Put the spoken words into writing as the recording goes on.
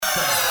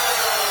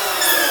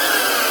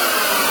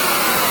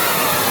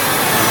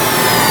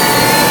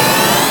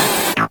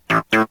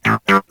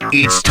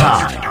It's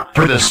time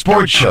for the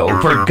sports show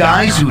for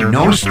guys who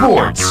know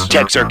sports.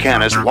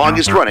 Texarkana's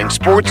longest-running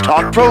sports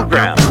talk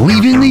program,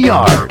 Leaving the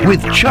Yard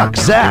with Chuck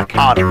Zach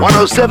on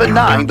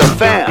 107.9 The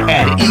Fan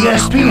and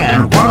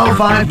ESPN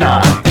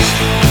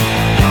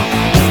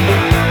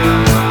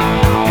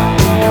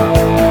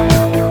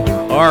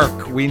 105.9.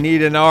 Arc, we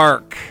need an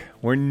arc.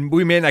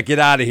 We may not get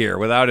out of here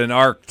without an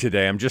arc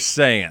today. I'm just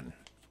saying.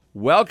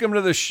 Welcome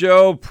to the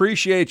show.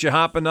 Appreciate you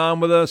hopping on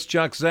with us.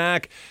 Chuck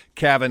Zach,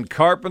 Caven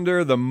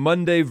Carpenter, the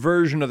Monday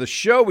version of the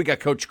show. We got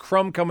Coach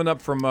Crum coming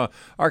up from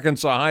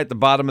Arkansas High at the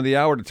bottom of the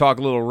hour to talk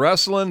a little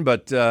wrestling.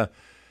 But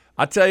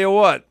I'll tell you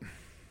what,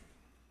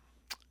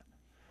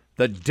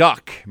 the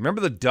duck. Remember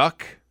the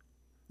duck?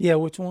 Yeah,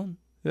 which one?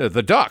 Yeah,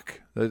 the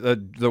duck,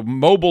 the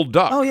mobile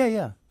duck. Oh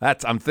yeah.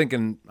 I'm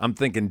thinking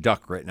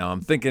duck right now.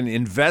 I'm thinking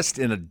invest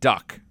in a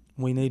duck.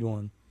 We need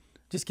one.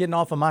 Just getting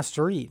off of my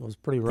street was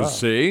pretty rough.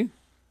 See?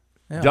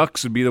 Yeah.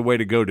 Ducks would be the way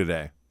to go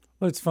today.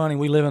 Well, it's funny.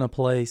 We live in a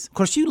place. Of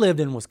course, you lived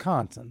in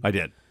Wisconsin. I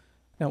did.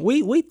 Now,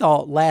 we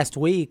thought last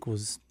week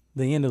was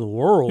the end of the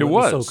world. It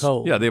was so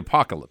cold. Yeah, the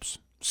apocalypse.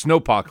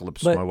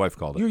 Snowpocalypse, my wife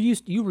called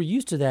it. You were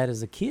used to that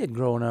as a kid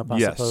growing up, I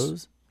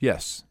suppose.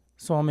 Yes.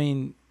 So, I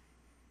mean,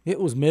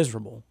 it was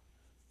miserable.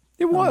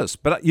 It was.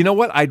 But you know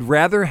what? I'd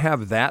rather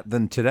have that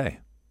than today.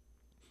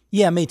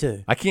 Yeah, me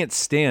too. I can't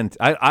stand –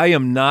 I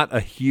am not a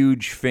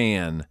huge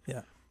fan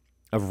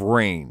of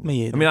rain.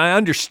 Me either. I mean, I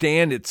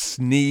understand its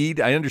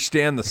need. I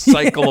understand the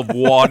cycle of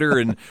water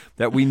and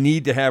that we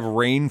need to have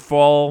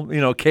rainfall,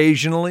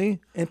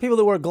 occasionally. And people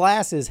that wear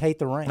glasses hate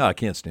the rain. No, I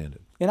can't stand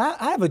it. And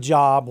I have a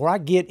job where I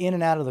get in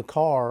and out of the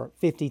car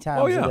 50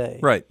 times a day.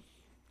 Right.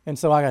 And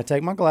so I got to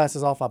take my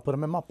glasses off. I put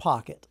them in my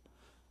pocket,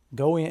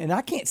 go in, and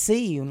I can't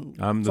see.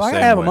 I'm the so I same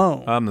gotta have way. them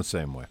on. I'm the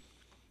same way.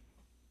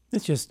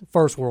 It's just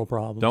first world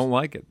problems. Don't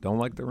like it. Don't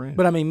like the rain.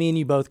 But, I mean, me and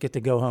you both get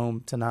to go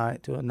home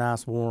tonight to a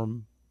nice,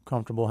 warm,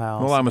 comfortable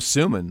house. Well, I'm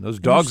assuming. Those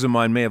dogs of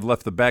mine may have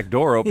left the back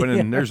door open,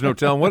 and there's no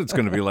telling what it's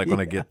going to be like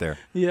when I get there.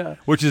 Yeah.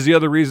 Which is the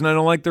other reason I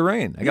don't like the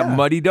rain. I got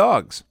muddy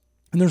dogs.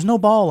 And there's no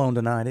ball on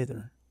tonight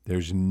either.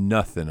 There's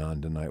nothing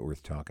on tonight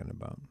worth talking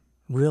about.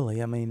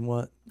 Really? I mean,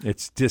 what?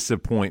 It's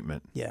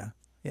disappointment. Yeah.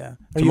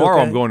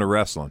 Tomorrow I'm going to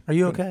wrestling. Are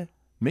you okay?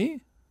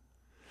 Me?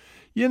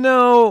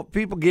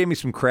 People gave me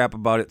some crap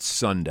about it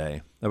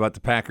Sunday, about the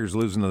Packers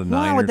losing to the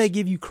Niners. Why would they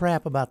give you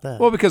crap about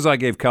that? Well, because I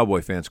gave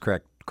Cowboy fans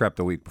crap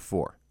the week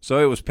before.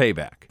 So it was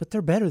payback. But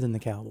they're better than the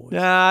Cowboys.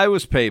 Yeah, it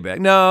was payback.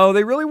 No,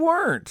 they really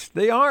weren't.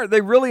 They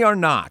really are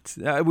not.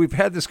 We've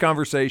had this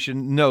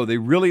conversation. No, they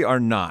really are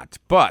not.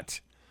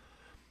 But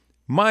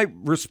my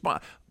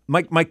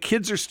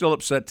kids are still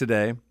upset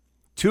today.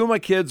 Two of my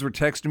kids were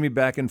texting me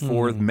back and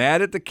forth,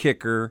 mad at the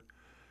kicker.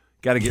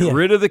 Got to get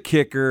rid of the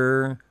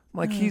kicker. I'm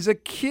like, he's a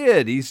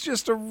kid. He's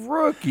just a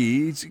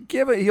rookie.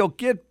 He'll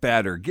get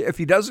better. If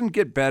he doesn't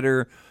get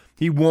better,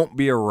 he won't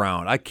be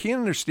around. I can't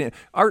understand.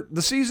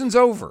 The season's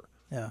over.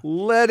 Yeah.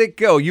 Let it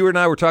go. You and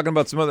I were talking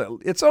about some other.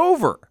 It's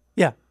over.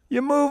 Yeah.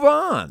 You move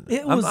on.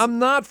 I'm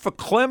not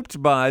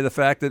verklempt by the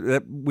fact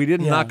that we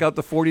didn't knock out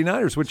the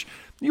 49ers, which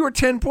you were a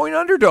 10-point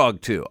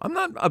underdog to. I'm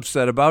not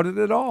upset about it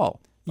at all.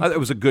 It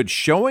was a good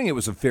showing. It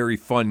was a very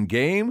fun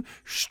game.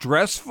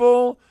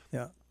 Stressful.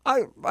 Yeah.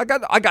 I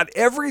got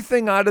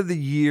everything out of the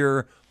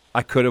year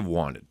I could have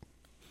wanted.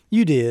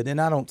 You did,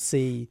 and I don't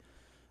see.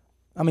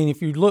 I mean,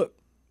 if you look,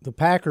 the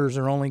Packers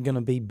are only going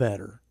to be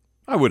better.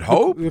 I would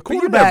hope. The but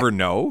you never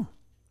know.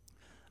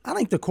 I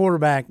think the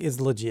quarterback is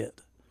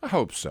legit. I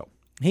hope so.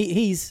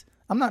 He's.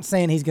 I'm not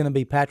saying he's going to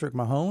be Patrick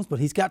Mahomes,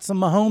 but he's got some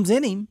Mahomes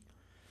in him.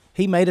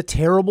 He made a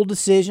terrible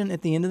decision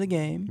at the end of the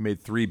game. He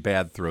made 3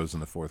 bad throws in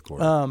the fourth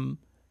quarter.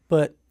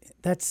 But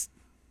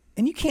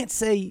and you can't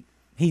say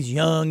he's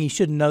young, he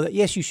shouldn't know that.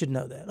 Yes, you should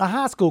know that. A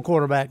high school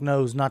quarterback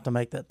knows not to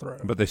make that throw.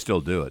 But they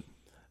still do it.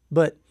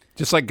 But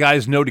just like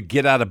guys know to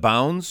get out of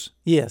bounds.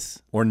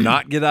 Yes. Or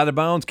not get out of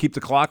bounds, keep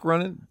the clock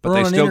running, but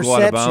they still go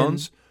out of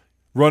bounds.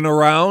 Run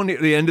around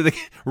at the end of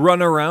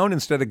run around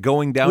instead of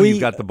going down, you've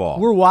got the ball.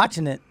 We're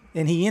watching it,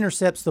 and he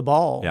intercepts the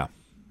ball. Yeah.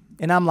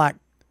 And I'm like,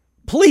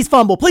 please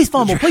fumble, please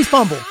fumble, please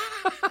fumble.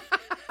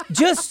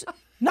 Just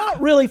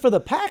not really for the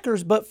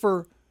Packers, but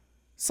for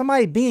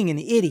somebody being an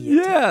idiot.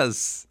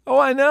 Yes. Oh,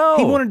 I know.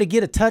 He wanted to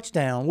get a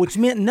touchdown, which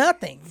meant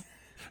nothing.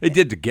 It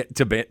did to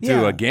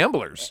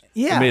gamblers.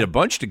 Yeah. It made a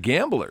bunch to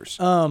gamblers.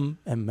 And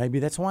maybe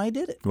that's why he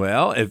did it.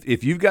 Well,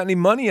 if you've got any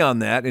money on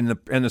that and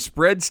the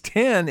spread's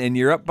 10 and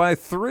you're up by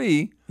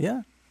 3,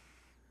 yeah,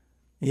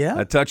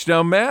 a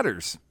touchdown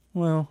matters.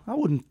 Well, I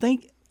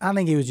think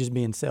he was just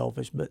being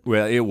selfish, but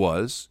well, it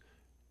was.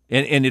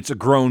 And it's a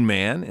grown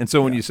man. And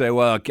so when you say,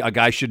 well, a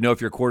guy should know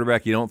if you're a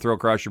quarterback, you don't throw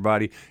across your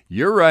body.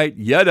 You're right.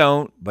 You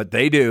don't, but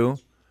they do.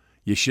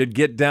 You should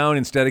get down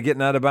instead of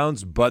getting out of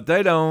bounds, but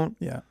they don't.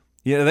 Yeah.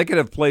 They could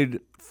have played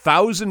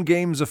 1,000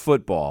 games of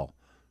football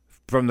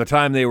from the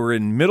time they were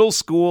in middle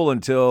school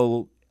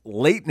until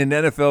late in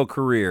an NFL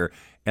career,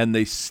 and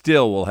they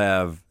still will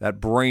have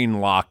that brain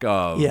lock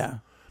of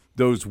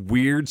those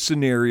weird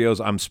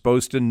scenarios. I'm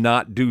supposed to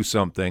not do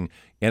something,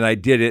 and I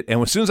did it.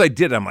 And as soon as I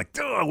did it, I'm like,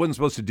 I wasn't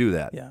supposed to do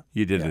that. Yeah.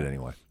 You did it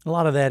anyway. A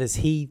lot of that is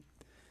he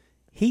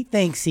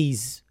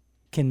thinks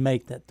can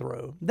make that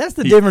throw. That's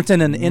the difference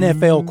in an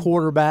NFL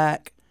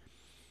quarterback.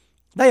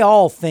 They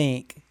all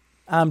think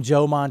I'm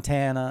Joe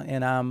Montana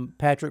and I'm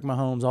Patrick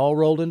Mahomes all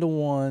rolled into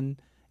one,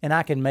 and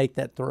I can make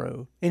that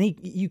throw. And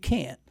you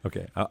can't.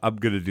 Okay, I'm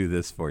going to do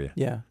this for you.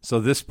 Yeah. So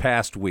this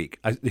past week,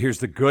 here's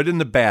the good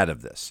and the bad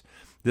of this.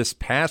 This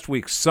past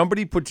week,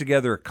 somebody put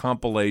together a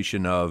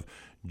compilation of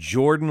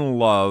Jordan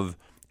Love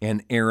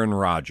and Aaron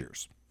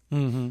Rodgers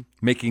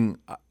making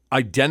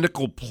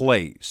identical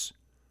plays,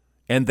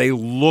 and they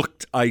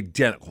looked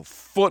identical.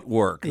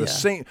 Footwork, the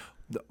same,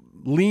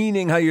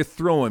 leaning how you're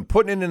throwing,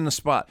 putting it in the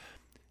spot.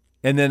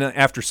 And then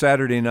after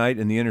Saturday night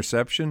and the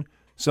interception,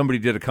 somebody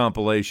did a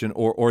compilation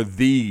or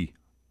the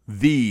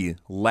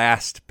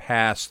last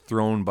pass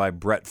thrown by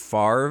Brett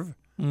Favre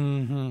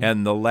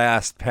and the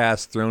last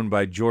pass thrown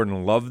by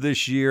Jordan Love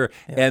this year,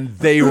 and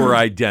they were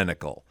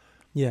identical.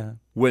 Yeah.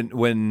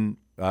 When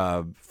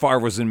Favre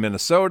was in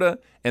Minnesota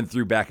and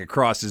threw back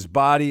across his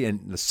body,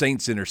 and the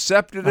Saints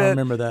intercepted it. I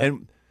remember that.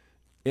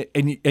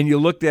 And you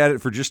looked at it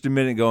for just a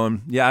minute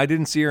going, yeah, I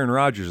didn't see Aaron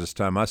Rodgers this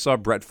time. I saw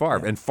Brett Favre.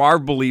 Yeah. And Favre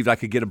believed I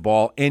could get a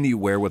ball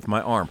anywhere with my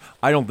arm.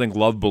 I don't think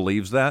Love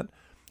believes that.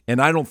 And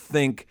I don't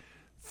think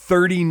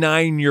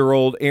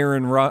 39-year-old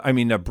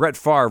Brett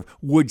Favre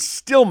would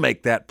still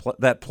make that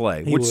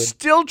play. Would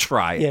still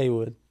try it. Yeah, he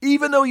would.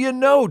 Even though you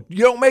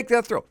don't make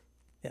that throw.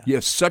 Yeah. You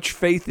have such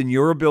faith in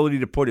your ability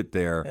to put it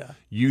there. Yeah.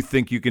 You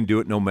think you can do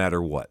it no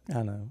matter what.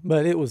 I know.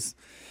 But it was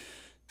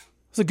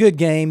a good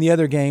game. The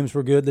other games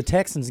were good. The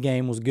Texans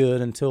game was good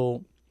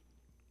until,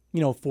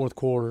 fourth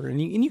quarter.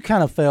 And you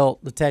kind of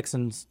felt the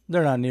Texans,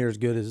 they're not near as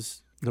good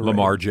as the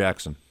Lamar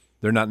Jackson.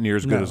 They're not near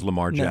as good as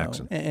Lamar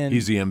Jackson. And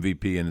he's the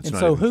MVP, and it's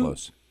not even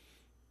close.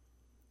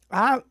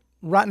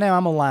 Right now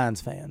I'm a Lions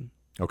fan.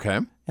 Okay.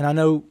 And I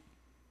know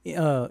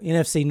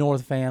NFC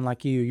North fan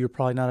like you. You're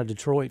probably not a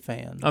Detroit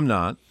fan. I'm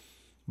not.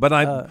 But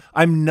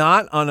I'm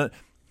not on a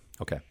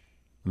 – okay,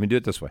 let me do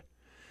it this way.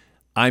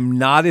 I'm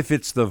not if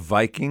it's the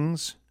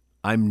Vikings.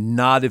 I'm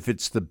not if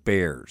it's the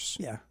Bears.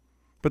 Yeah.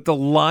 But the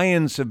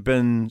Lions have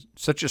been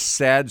such a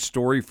sad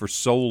story for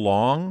so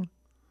long.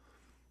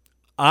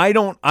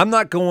 I'm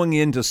not going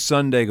into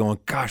Sunday going,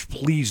 gosh,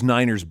 please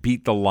Niners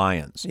beat the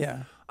Lions.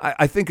 Yeah.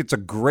 I think it's a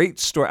great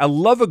story. I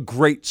love a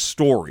great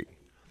story.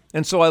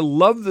 And so I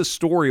love the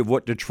story of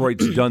what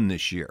Detroit's done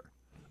this year.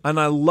 And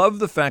I love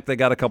the fact they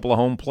got a couple of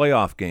home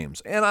playoff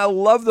games. And I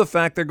love the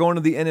fact they're going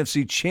to the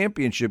NFC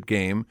Championship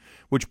game,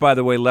 which, by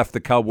the way, left the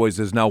Cowboys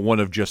as now one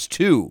of just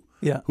two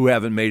who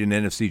haven't made an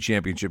NFC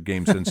Championship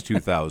game since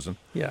 2000.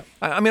 Yeah.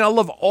 I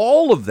love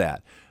all of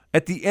that.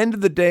 At the end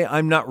of the day,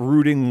 I'm not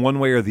rooting one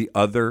way or the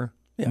other.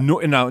 Yeah.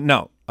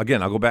 No,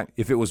 again, I'll go back.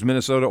 If it was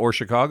Minnesota or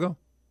Chicago,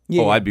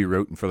 I'd be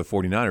rooting for the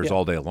 49ers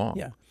all day long.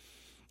 Yeah.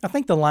 I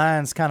think the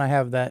Lions kind of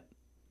have that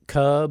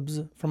Cubs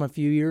from a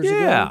few years ago.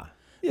 Yeah.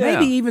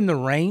 Maybe even the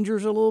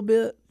Rangers a little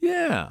bit.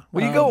 Yeah.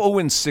 Well, you go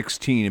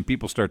 0-16 and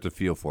people start to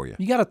feel for you.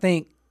 You got to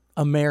think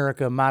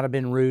America might have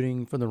been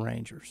rooting for the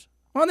Rangers.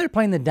 Well, they're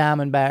playing the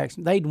Diamondbacks.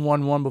 They'd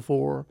won one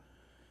before.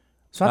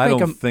 So I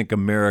don't think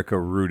America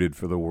rooted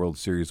for the World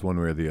Series one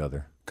way or the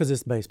other. Because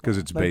it's baseball. Because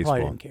it's baseball.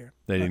 They didn't care.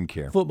 They didn't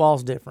care.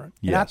 Football's different.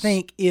 Yes. And I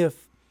think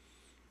if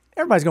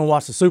everybody's going to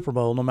watch the Super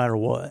Bowl no matter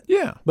what.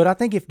 Yeah. But I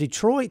think if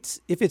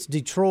it's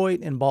Detroit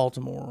and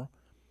Baltimore,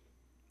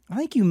 I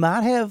think you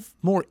might have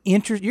more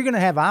interest. You're going to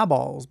have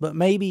eyeballs, but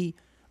maybe,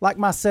 like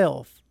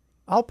myself,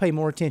 I'll pay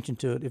more attention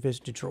to it if it's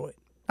Detroit.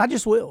 I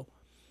just will.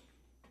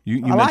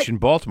 You mentioned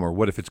Baltimore.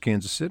 What if it's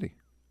Kansas City?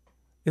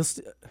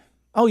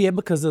 Oh, yeah,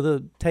 because of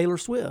the Taylor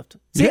Swift.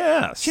 See,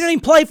 yes. She didn't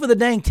even play for the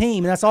dang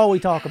team, and that's all we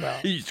talk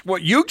about.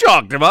 What you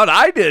talked about,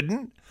 I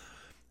didn't.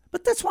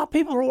 But that's why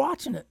people are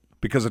watching it.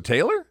 Because of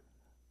Taylor?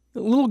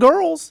 The little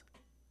girls.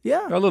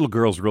 Yeah. Are little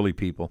girls really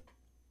people?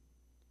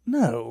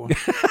 No.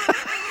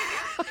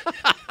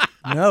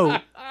 No.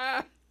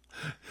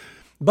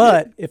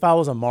 But if I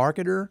was a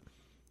marketer,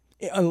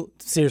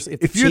 seriously.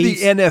 If you're the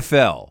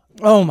NFL.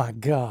 Oh, my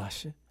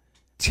gosh.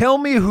 Tell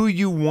me who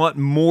you want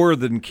more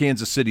than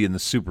Kansas City in the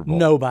Super Bowl.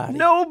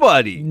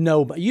 Nobody.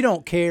 You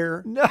don't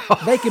care. No.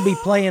 They could be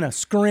playing a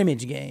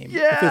scrimmage game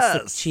if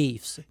it's the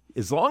Chiefs.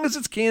 As long as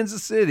it's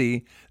Kansas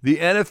City, the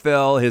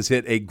NFL has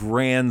hit a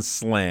grand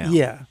slam.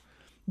 Yeah.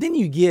 Then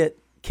you get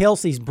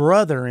Kelsey's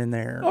brother in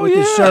there with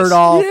his shirt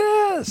off.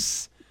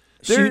 Yes.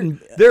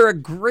 They're a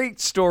great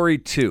story,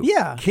 too.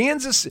 Yeah.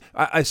 Kansas,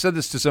 I said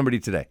this to somebody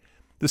today.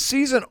 The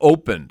season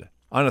opened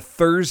on a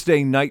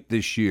Thursday night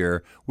this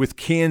year with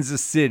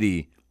Kansas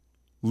City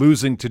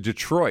losing to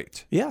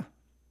Detroit. Yeah.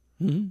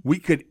 Mm-hmm. We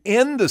could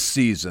end the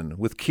season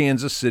with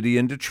Kansas City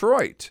and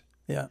Detroit.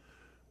 Yeah.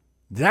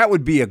 That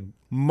would be a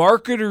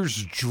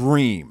marketer's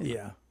dream.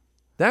 Yeah.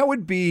 That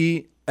would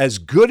be as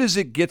good as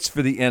it gets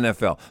for the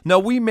NFL. Now,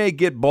 we may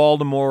get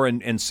Baltimore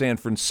and San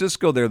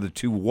Francisco. They're the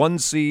 2 1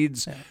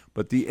 seeds. Yeah.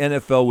 But the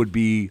NFL would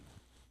be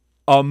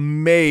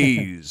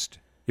amazed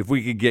if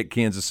we could get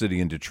Kansas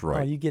City and Detroit.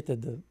 Oh, you get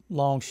the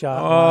long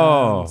shot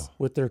lines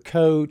with their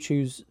coach,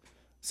 who's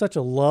such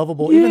a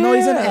lovable, even though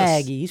he's an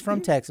Aggie. He's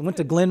from Texas. Went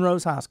to Glen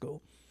Rose High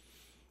School.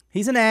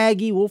 He's an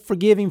Aggie. We'll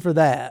forgive him for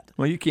that.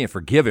 Well, you can't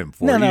forgive him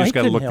for it. You just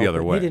got to look the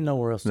other way. He didn't know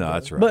where else to go. No,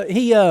 that's right. But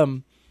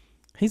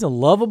he's a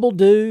lovable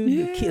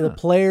dude. The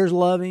players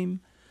love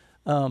him.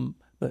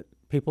 But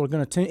people are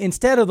going to tune.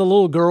 Instead of the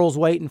little girls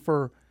waiting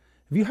for,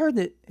 have you heard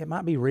that it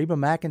might be Reba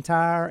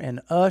McEntire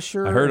and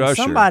Usher? I heard Usher.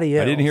 Somebody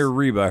else. I didn't hear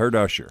Reba. I heard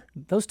Usher.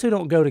 Those two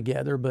don't go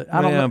together, but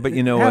I don't know. But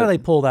you know how what? do they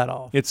pull that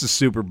off? It's the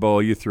Super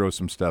Bowl. You throw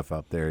some stuff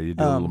out there. You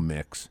do a little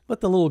mix.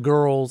 But the little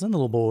girls and the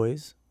little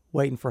boys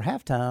waiting for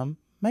halftime,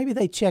 maybe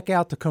they check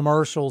out the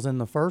commercials in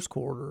the first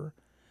quarter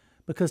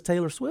because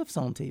Taylor Swift's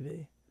on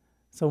TV.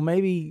 So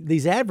maybe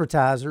these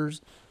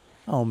advertisers,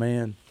 oh,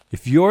 man.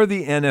 If you're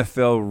the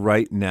NFL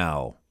right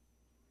now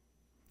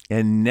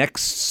and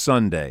next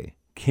Sunday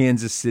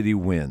Kansas City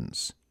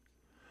wins,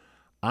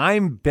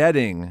 I'm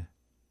betting,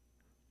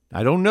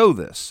 I don't know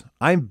this,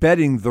 I'm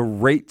betting the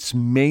rates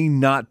may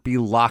not be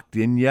locked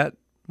in yet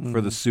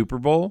for the Super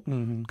Bowl.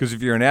 Because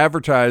if you're an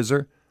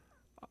advertiser,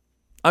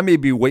 I may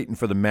be waiting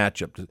for the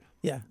matchup.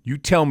 You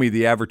tell me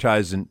the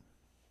advertising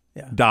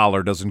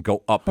dollar doesn't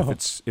go up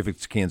if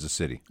it's Kansas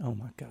City. Oh,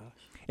 my gosh.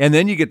 And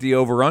then you get the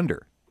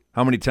over-under.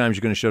 How many times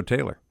you're going to show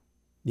Taylor?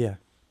 Yeah.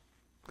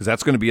 Because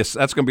that's going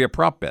to be a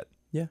prop bet.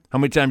 Yeah. How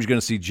many times you're going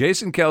to see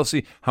Jason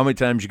Kelsey? How many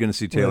times you're going to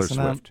see Taylor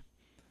Swift?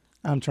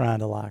 I'm trying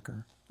to like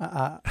her.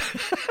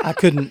 I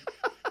couldn't.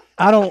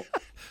 I don't.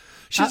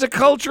 She's a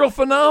cultural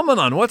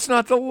phenomenon. What's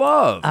not to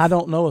love? I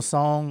don't know a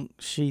song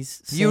she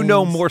sings. You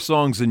know more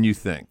songs than you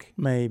think.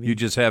 Maybe. You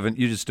just haven't.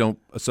 You just don't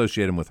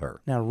associate them with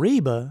her. Now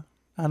Reba,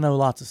 I know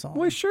lots of songs.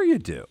 Well, sure you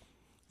do.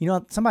 You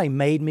know, somebody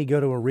made me go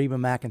to a Reba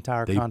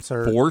McEntire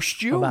concert. They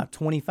forced you? About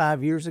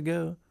 25 years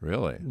ago.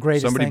 Really?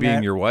 Greatest Somebody thing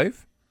being your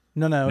wife?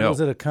 No. It was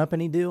at a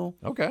company deal.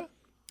 Okay.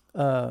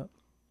 One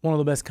of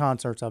the best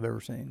concerts I've ever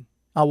seen.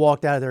 I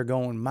walked out of there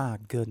going, my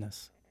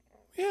goodness.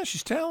 Yeah,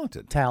 she's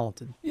talented.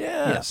 Talented.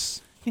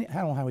 Yes. Yeah. I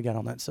don't know how we got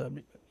on that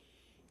subject.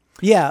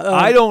 Yeah.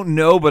 I don't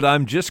know, but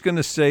I'm just going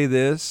to say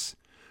this.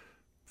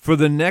 For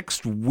the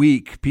next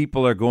week,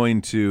 people are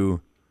going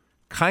to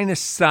kind of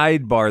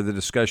sidebar the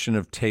discussion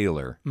of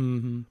Taylor.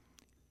 Mm-hmm.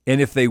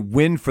 And if they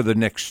win for the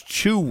next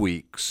 2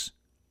 weeks,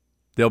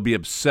 they'll be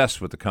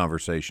obsessed with the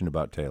conversation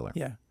about Taylor.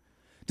 Yeah.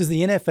 Does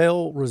the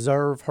NFL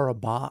reserve her a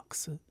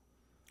box?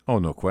 Oh,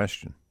 no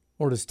question.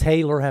 Or does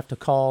Taylor have to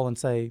call and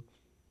say,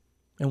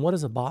 and what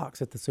does a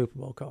box at the Super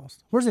Bowl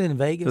cost? Where's it in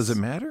Vegas? Does it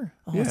matter?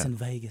 Oh, it's in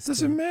Vegas.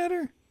 Does it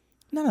matter?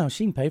 No,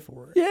 she can pay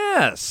for it.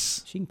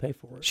 Yes. She can pay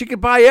for it. She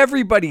could buy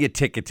everybody a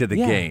ticket to the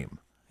game.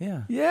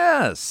 Yeah.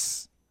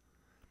 Yes.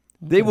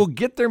 Okay. They will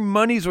get their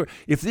money's worth.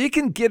 If they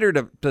can get her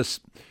to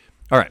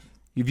all right.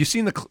 Have you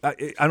seen I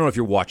don't know if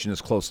you're watching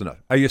this close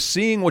enough. Are you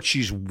seeing what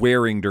she's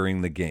wearing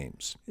during the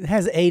games? It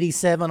has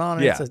 87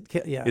 on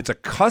it. Yeah. It's a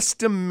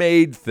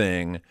custom-made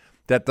thing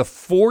that the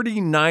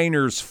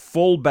 49ers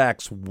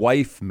fullback's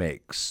wife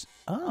makes.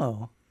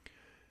 Oh.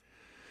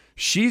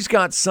 She's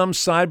got some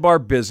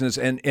sidebar business,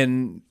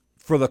 and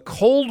for the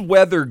cold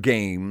weather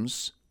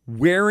games,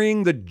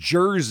 wearing the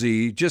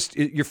jersey,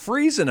 you're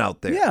freezing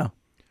out there. Yeah.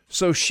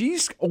 So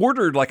she's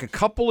ordered like a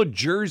couple of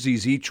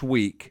jerseys each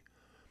week,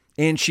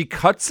 and she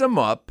cuts them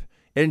up,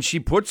 and she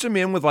puts them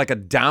in with like a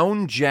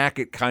down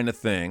jacket kind of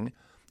thing,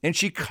 and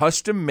she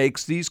custom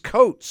makes these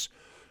coats.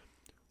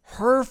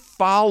 Her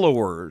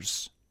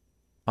followers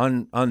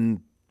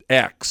on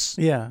X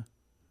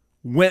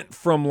went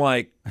from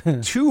like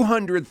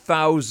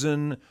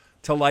 200,000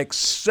 to like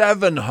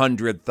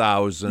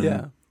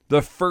 700,000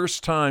 the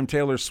first time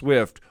Taylor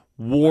Swift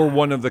wore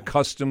one of the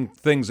custom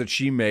things that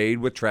she made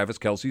with Travis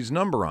Kelce's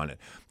number on it.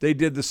 They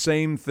did the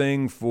same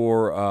thing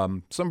for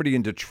somebody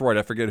in Detroit.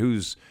 I forget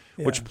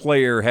which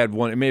player had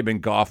one. It may have been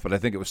Goff, but I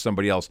think it was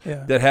somebody else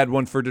that had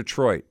one for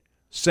Detroit.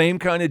 Same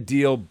kind of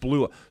deal,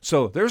 blew up.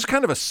 So there's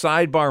kind of a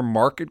sidebar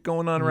market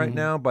going on right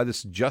now by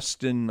this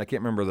Justin, I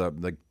can't remember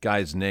the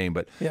guy's name,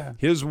 but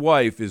his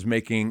wife is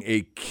making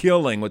a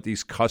killing with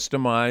these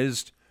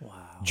customized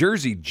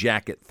jersey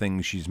jacket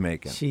things she's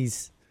making.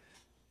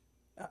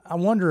 I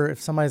wonder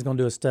if somebody's going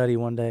to do a study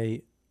one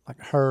day,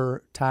 like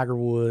her, Tiger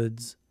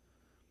Woods.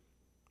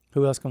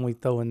 Who else can we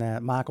throw in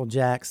that? Michael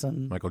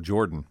Jackson. Michael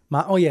Jordan.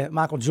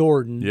 Michael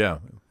Jordan. Yeah.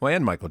 Well,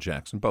 and Michael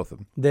Jackson, both of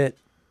them. That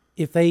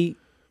if they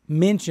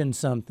mention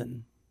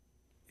something,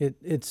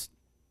 it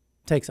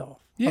takes off.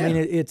 Yeah. I mean,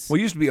 it's... Well,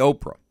 it used to be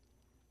Oprah.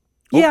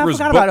 Yeah,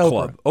 Oprah's I forgot book about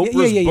club. Oprah.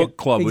 Oprah's book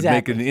club exactly. would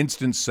make an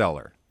instant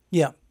seller.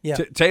 Yeah.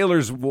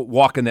 Taylor's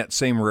walking that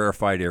same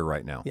rarefied air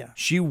right now. Yeah.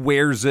 She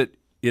wears it.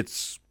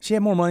 She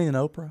had more money than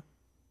Oprah?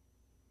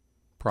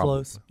 Probably.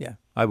 Close, yeah.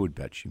 I would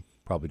bet she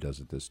probably does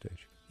at this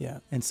stage. Yeah,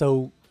 and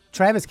so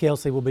Travis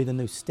Kelce will be the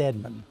new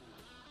Stedman.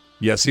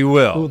 Yes, he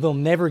will. Who they'll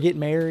never get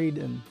married.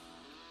 And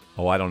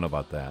Oh, I don't know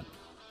about that.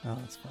 Oh,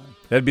 that's funny.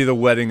 That'd be the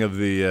wedding of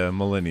the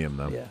millennium,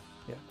 though. Yeah.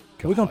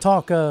 We're going to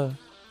talk, what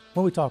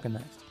are we talking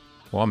next?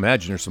 Well, I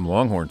imagine there's some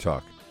Longhorn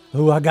talk.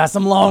 Ooh, I got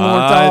some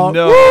Longhorn I talk.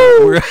 know.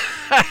 Woo!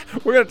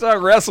 We're going to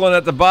talk wrestling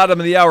at the bottom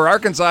of the hour.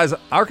 Arkansas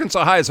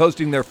High is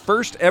hosting their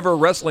first ever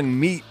wrestling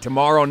meet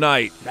tomorrow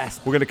night.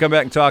 We're going to come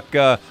back and talk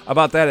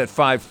about that at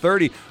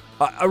 5:30.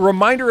 A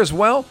reminder as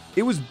well,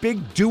 it was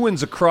big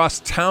doings across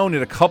town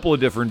at a couple of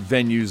different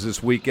venues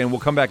this weekend.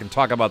 We'll come back and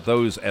talk about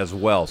those as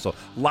well. So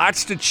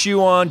lots to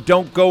chew on.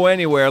 Don't go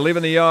anywhere.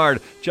 Leaving the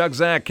Yard. Chuck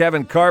Zach,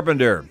 Caven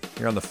Carpenter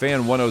here on the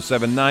Fan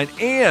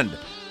 107.9 and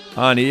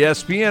on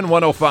ESPN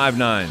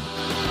 105.9.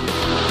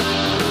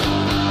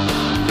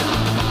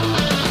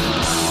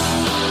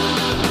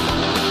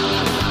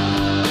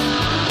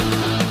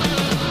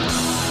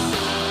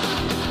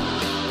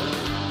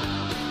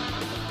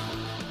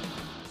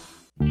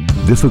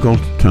 Difficult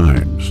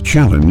times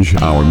challenge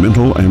our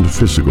mental and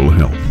physical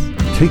health.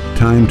 Take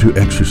time to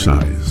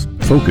exercise.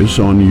 Focus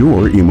on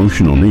your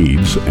emotional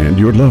needs and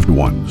your loved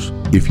ones.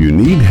 If you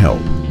need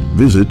help,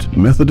 visit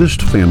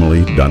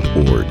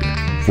MethodistFamily.org.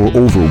 For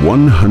over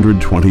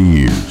 120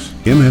 years,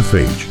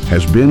 MFH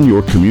has been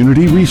your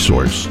community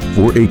resource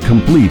for a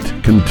complete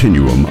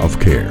continuum of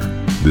care.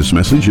 This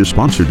message is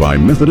sponsored by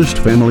Methodist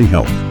Family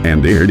Health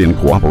and aired in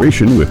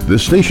cooperation with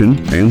this station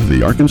and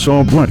the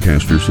Arkansas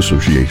Broadcasters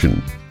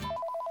Association.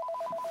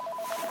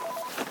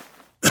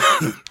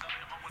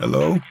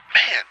 Hello? Man,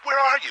 where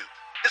are you?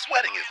 This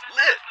wedding is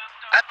lit.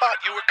 I thought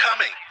you were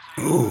coming.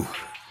 Ooh,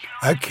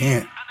 I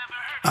can't.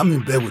 I'm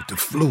in bed with the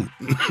flu.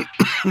 The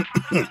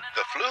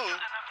flu?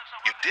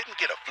 You didn't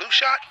get a flu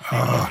shot?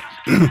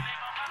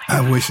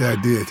 I wish I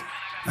did.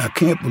 I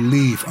can't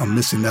believe I'm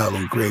missing out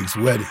on Greg's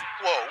wedding.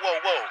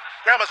 Whoa.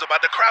 Grandma's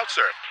about to crowd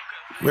surf.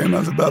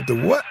 Grandma's about to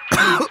what?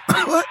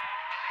 What?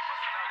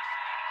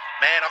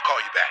 Man, I'll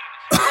call you back.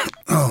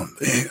 Oh,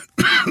 man.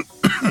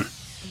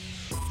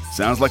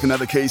 Sounds like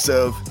another case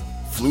of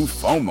flu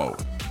FOMO.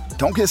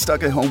 Don't get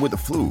stuck at home with the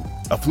flu.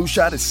 A flu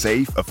shot is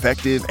safe,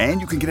 effective, and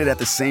you can get it at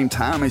the same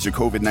time as your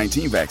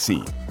COVID-19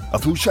 vaccine. A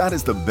flu shot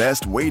is the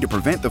best way to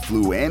prevent the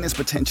flu and its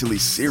potentially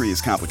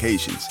serious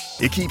complications.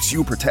 It keeps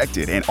you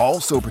protected and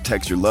also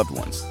protects your loved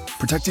ones.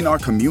 Protecting our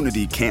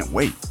community can't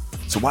wait.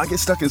 So why get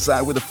stuck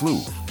inside with the flu?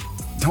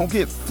 Don't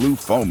get flu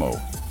FOMO.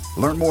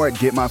 Learn more at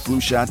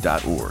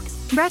getmyflushot.org.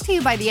 Brought to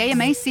you by the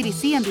AMA,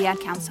 CDC, and the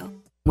Ad Council.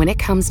 When it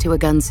comes to a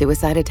gun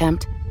suicide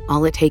attempt,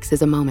 all it takes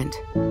is a moment.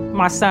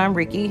 My son,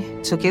 Ricky,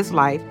 took his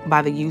life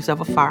by the use of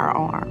a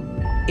firearm.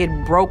 It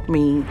broke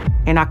me,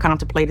 and I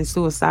contemplated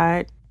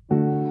suicide.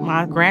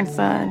 My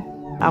grandson,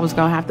 I was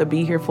gonna have to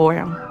be here for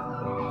him.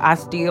 I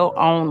still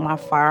own my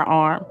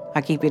firearm.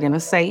 I keep it in a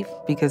safe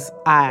because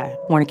I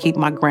want to keep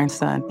my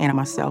grandson and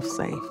myself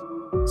safe.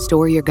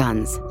 Store your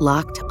guns,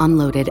 locked,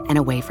 unloaded, and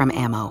away from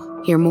ammo.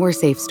 Hear more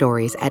safe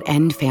stories at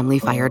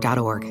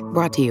endfamilyfire.org.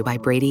 Brought to you by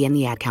Brady and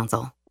the Ad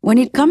Council. When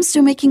it comes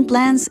to making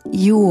plans,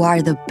 you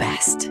are the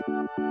best.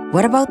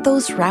 What about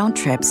those round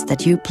trips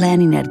that you plan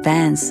in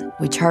advance,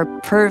 which are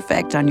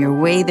perfect on your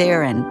way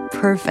there and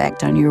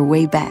perfect on your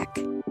way back?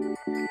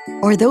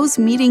 Or those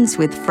meetings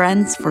with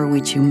friends for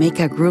which you make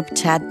a group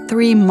chat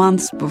 3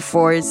 months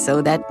before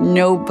so that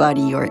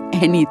nobody or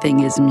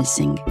anything is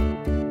missing?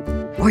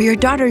 Or your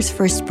daughter's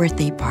first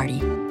birthday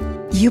party.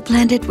 You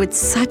planned it with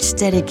such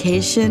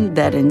dedication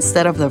that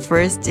instead of the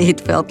first,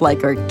 it felt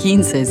like our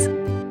 15's.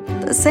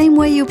 The same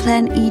way you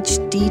plan each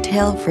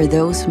detail for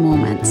those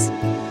moments.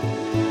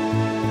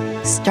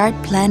 Start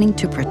planning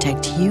to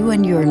protect you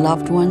and your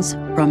loved ones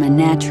from a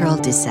natural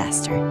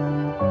disaster.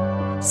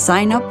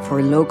 Sign up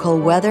for local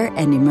weather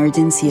and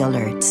emergency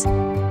alerts.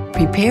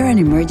 Prepare an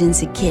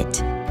emergency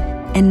kit.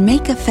 And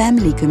make a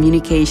family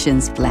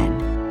communications plan.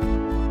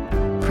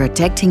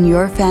 Protecting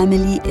your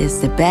family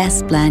is the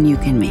best plan you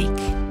can make.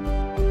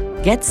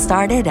 Get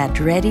started at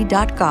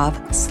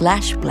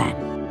ready.gov/plan.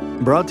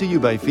 Brought to you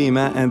by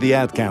FEMA and the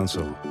Ad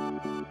Council.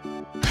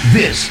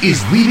 This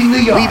is Leaving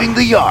the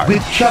Yard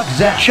with Chuck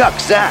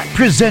Zach.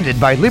 Presented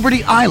by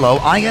Liberty ILO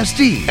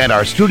ISD and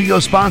our studio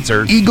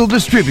sponsor, Eagle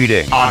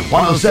Distributing on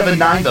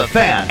 107.9 The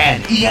Fan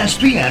and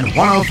ESPN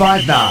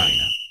 105.9.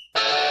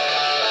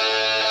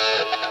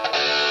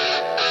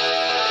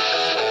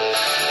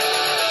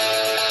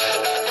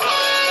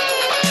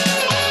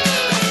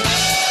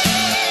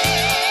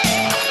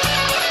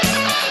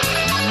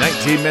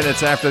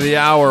 Minutes after the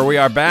hour, we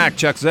are back.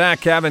 Chuck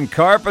Zach, Caven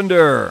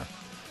Carpenter.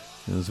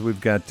 As we've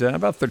got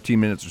about 13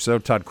 minutes or so.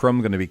 Todd Crum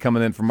going to be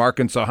coming in from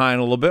Arkansas High in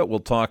a little bit. We'll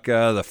talk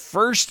the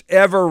first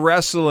ever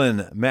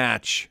wrestling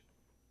match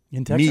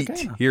in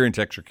Texarkana. Here in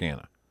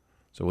Texarkana.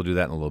 So we'll do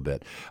that in a little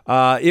bit.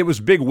 It was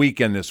a big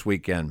weekend this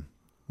weekend.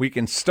 We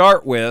can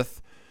start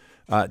with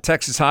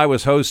Texas High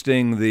was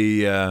hosting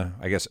the,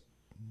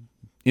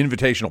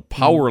 invitational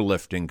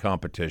powerlifting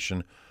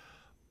competition.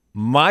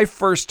 My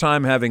first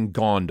time having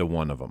gone to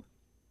one of them.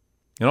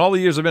 In all the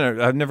years I've been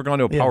there, I've never gone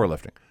to a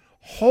powerlifting.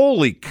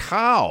 Holy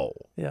cow.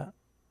 Yeah.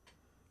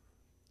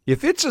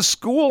 If it's a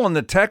school on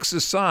the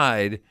Texas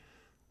side,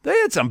 they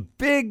had some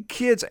big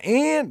kids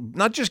and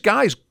not just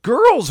guys,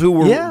 girls who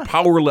were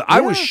powerlifting. I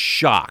was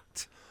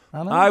shocked.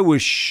 I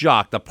was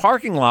shocked. The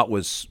parking lot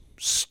was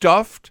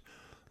stuffed.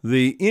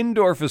 The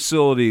indoor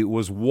facility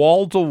was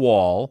wall to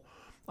wall.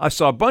 I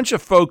saw a bunch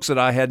of folks that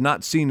I had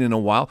not seen in a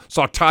while.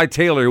 Saw Ty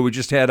Taylor, who we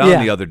just had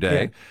on the other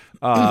day.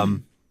 Yeah.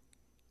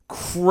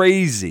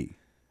 Crazy.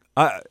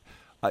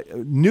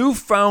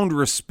 Newfound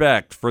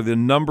respect for the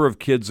number of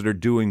kids that are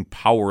doing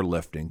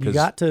powerlifting. You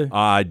got to.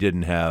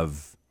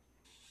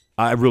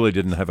 I really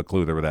didn't have a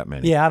clue there were that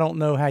many. Yeah, I don't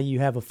know how you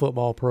have a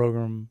football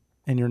program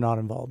and you're not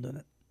involved in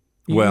it.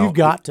 Well, you've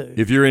got to.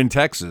 If you're in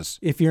Texas,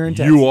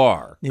 you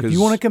are. If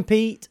you want to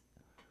compete,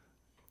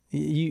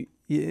 you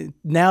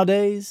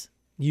nowadays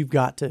you've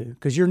got to,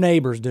 because your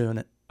neighbor's doing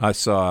it. I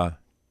saw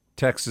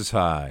Texas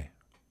High,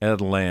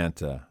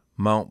 Atlanta,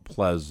 Mount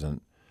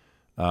Pleasant,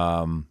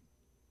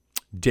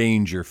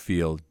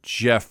 Dangerfield,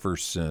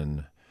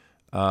 Jefferson,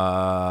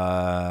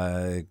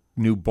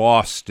 New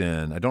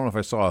Boston. I don't know if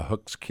I saw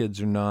Hooks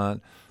kids or not.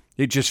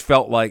 It just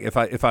felt like if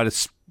I'd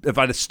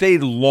have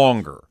stayed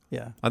longer,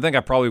 I think I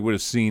probably would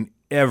have seen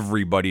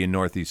everybody in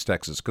Northeast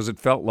Texas, because it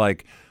felt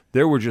like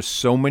there were just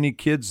so many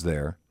kids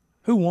there.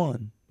 Who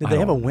won? Did they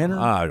have a winner?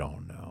 I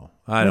don't know.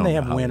 I don't know. They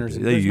have winners.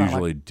 They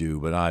usually do,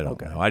 but I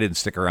don't know. I didn't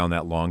stick around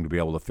that long to be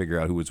able to figure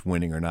out who was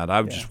winning or not.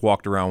 I just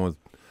walked around with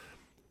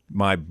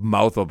my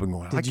mouth open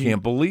going, I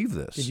can't believe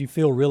this. Did you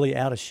feel really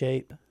out of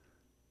shape?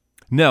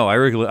 No, I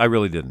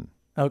really didn't.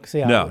 Oh,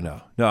 see,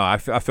 No. I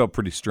felt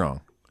pretty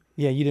strong.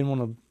 Yeah, you didn't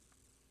want to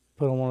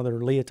put on one of their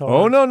leotards?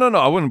 Oh, no.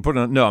 I wouldn't put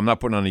on. No, I'm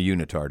not putting on a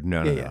unitard.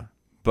 No.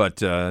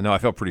 But no, I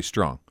felt pretty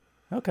strong.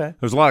 Okay.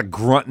 There's a lot of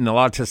grunting, a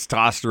lot of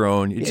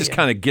testosterone. It just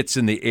kind of gets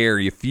in the air.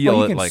 You feel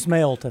you it like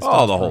smell testosterone.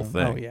 Oh, the whole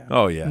thing.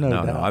 Oh yeah.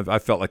 No. I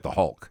felt like the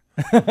Hulk.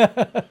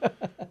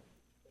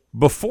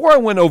 Before I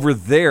went over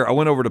there, I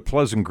went over to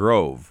Pleasant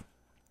Grove,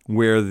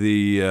 where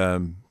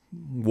the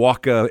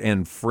Waka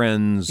and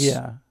Friends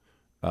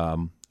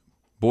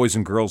Boys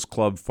and Girls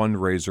Club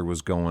fundraiser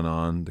was going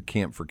on, the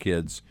Camp for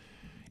Kids.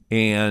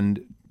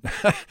 And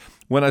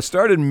when I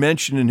started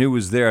mentioning who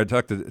was there, I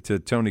talked to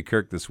Tony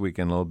Kirk this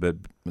weekend a little bit,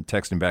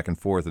 texting back and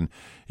forth, and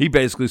he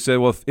basically said,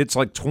 well, it's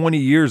like 20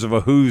 years of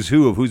a who's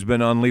who of who's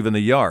been on Leaving the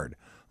Yard.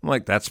 I'm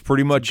like, that's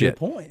pretty much it. Good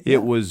point.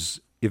 It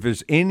was, if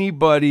there's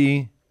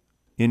anybody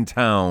in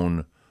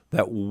town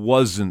that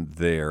wasn't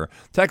there,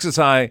 Texas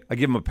High, I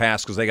give them a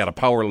pass because they got a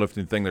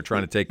powerlifting thing they're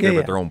trying to take care of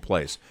at their own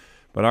place.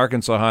 But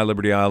Arkansas High,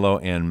 Liberty Islo,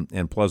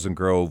 and Pleasant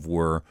Grove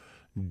were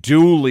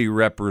duly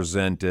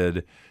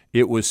represented.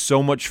 It was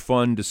so much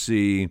fun to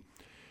see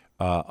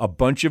a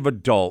bunch of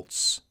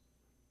adults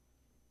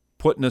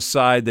putting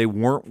aside, they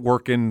weren't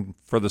working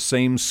for the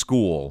same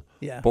school,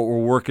 but were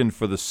working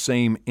for the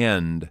same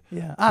end,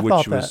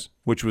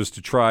 which was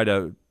to try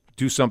to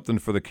do something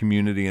for the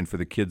community and for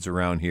the kids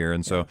around here.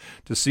 And so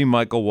to see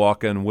Michael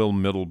Waka and Will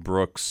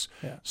Middlebrooks,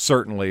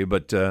 certainly,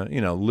 but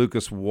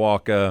Lucas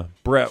Waka,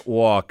 Brett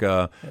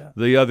Waka,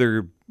 the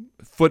other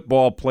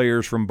football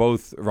players from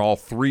all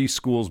three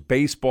schools,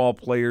 baseball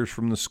players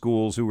from the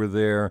schools who were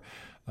there.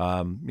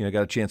 Got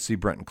a chance to see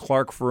Brenton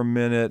Clark for a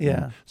minute,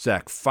 and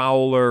Zach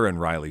Fowler and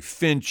Riley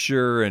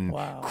Fincher and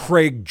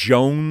Craig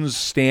Jones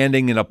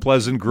standing in a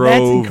Pleasant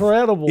Grove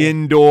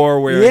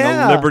indoor wearing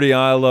a Liberty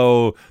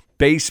Islo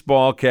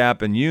baseball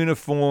cap and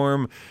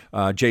uniform.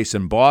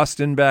 Jason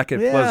Boston back at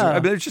Pleasant.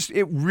 I mean,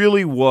 it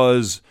really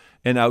was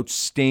an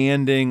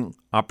outstanding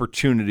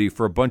opportunity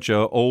for a bunch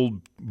of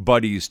old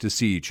buddies to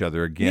see each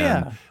other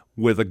again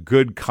with a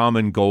good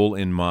common goal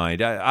in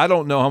mind. I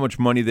don't know how much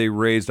money they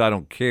raised. I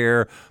don't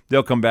care.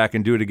 They'll come back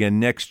and do it again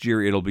next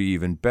year. It'll be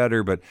even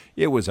better, but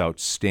it was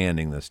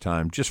outstanding this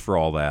time just for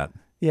all that.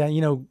 Yeah,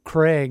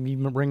 Craig, you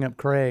bring up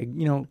Craig,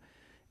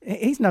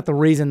 he's not the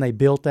reason they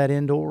built that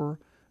indoor,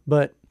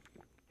 but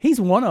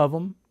he's one of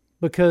them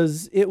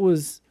because he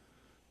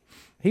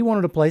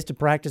wanted a place to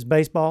practice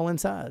baseball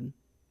inside.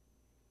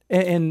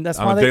 And that's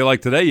why on a day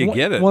like today, you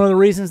get it. One of the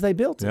reasons they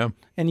built it. Yeah.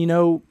 And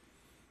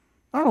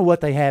I don't know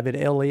what they have at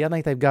LE. I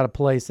think they've got a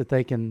place that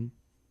they can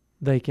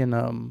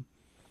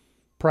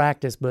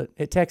practice, but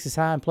at Texas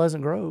High and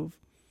Pleasant Grove,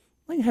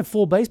 they can have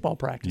full baseball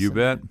practice. You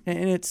bet.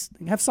 And they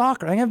can have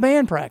soccer. They can have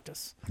band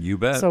practice. You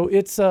bet. So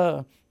it's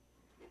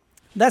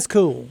that's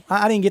cool.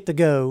 I didn't get to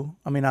go.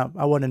 I mean, I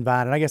wasn't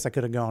invited. I guess I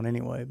could have gone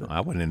anyway. But I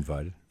wasn't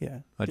invited.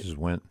 Yeah. I just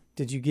went.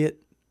 Did you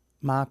get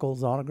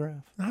Michael's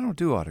autograph? I don't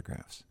do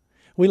autographs.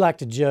 We like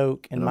to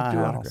joke in my house.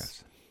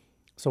 Autographs.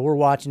 So we're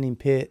watching him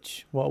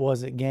pitch, what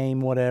was it,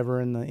 game whatever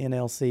in the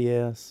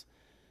NLCS.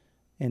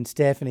 And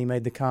Stephanie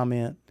made the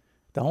comment,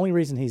 the only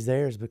reason he's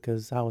there is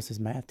because I was his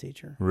math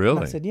teacher. Really?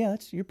 And I said, yeah,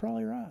 you're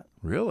probably right.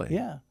 Really?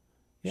 Yeah.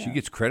 She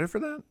gets credit for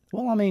that?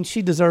 Well, I mean,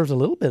 she deserves a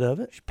little bit of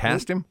it. She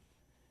passed him?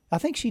 I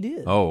think she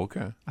did. Oh,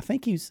 okay. I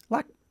think he's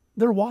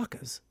they're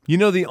Wakas.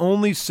 The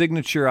only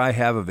signature I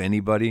have of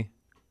anybody,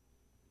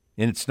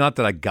 and it's not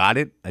that I got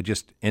it, I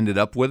just ended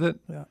up with it,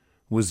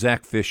 was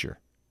Zach Fisher.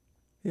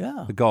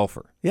 Yeah. The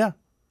golfer. Yeah.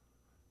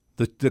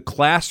 The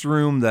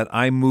classroom that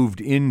I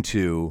moved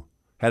into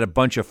had a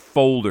bunch of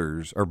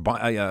folders or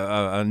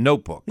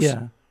notebooks.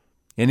 Yeah.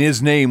 And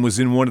his name was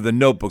in one of the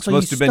notebooks. So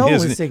Must you have been stole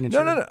his his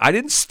signature. No. I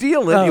didn't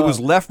steal it. It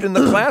was left in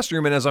the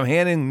classroom. And as I'm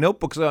handing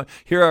notebooks out,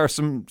 here are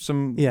some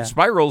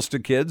spirals to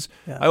kids.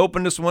 Yeah. I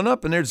opened this one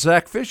up, and there's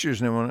Zach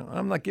Fisher's name.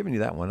 I'm not giving you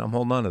that one. I'm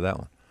holding on to that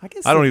one.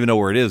 I don't even know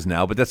where it is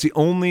now, but that's the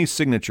only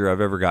signature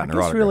I've ever gotten.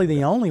 I guess really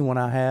the only one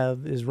I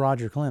have is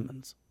Roger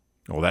Clemens.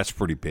 Oh, that's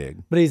pretty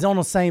big. But he's on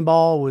the same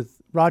ball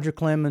with Roger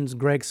Clemens,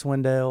 Greg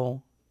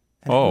Swindell,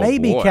 and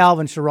boy.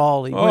 Calvin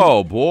Schiraldi.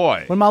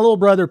 Boy. When my little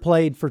brother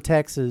played for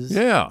Texas,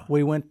 yeah,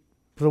 we went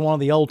for one of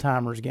the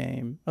old-timers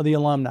game, or the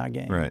alumni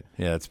game. Right.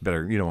 Yeah, it's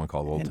better. You don't want to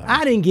call it old-timers.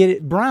 I didn't get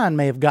it. Brian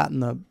may have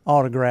gotten the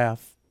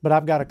autograph, but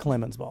I've got a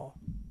Clemens ball,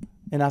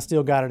 and I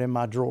still got it in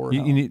my drawer.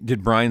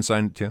 Did Brian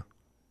sign it too?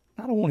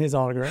 I don't want his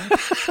autograph.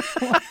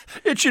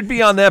 It should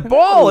be on that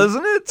ball,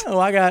 isn't it? Oh,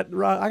 I got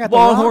the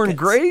Longhorn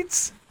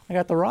Greats. I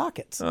got the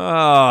Rockets.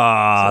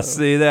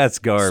 See, that's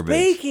garbage.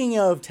 Speaking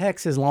of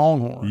Texas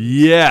Longhorns.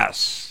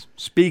 Yes.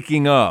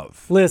 Speaking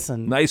of.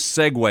 Listen. Nice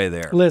segue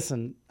there.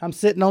 Listen, I'm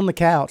sitting on the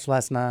couch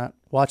last night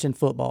watching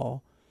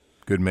football.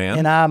 Good man.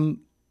 And I'm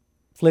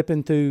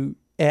flipping through,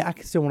 I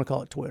still want to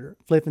call it Twitter,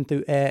 flipping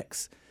through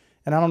X.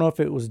 And I don't know if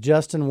it was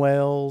Justin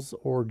Wells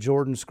or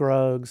Jordan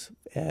Scruggs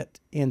at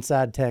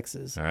Inside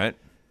Texas. All right.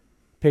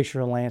 Picture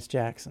of Lance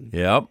Jackson.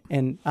 Yep.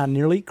 And I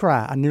nearly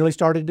cried. I nearly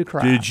started to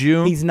cry. Did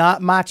you? He's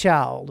not my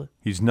child.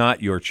 He's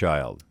not your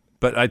child.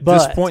 But at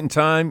this point in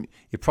time,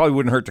 it probably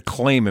wouldn't hurt to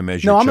claim him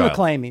as your child. No, I'm going to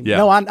claim him. Yeah.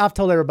 No, I've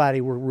told everybody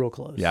we're real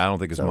close. Yeah, I don't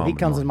think his mom he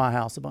comes in my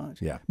house a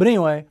bunch. Yeah. But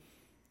anyway,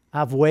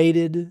 I've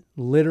waited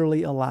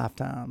literally a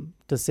lifetime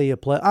to see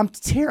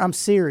I'm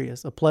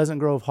serious, a Pleasant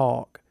Grove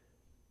Hawk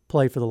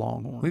play for the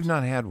Longhorns. We've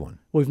not had one.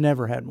 We've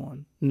never had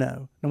one,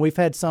 no. And we've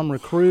had some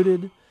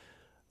recruited.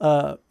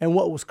 And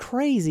what was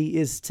crazy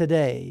is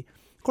today,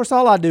 of course,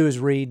 all I do is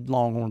read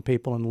Longhorn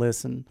people and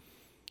listen.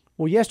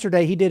 Well,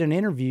 yesterday he did an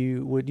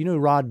interview with, you know who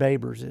Rod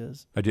Babers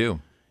is? I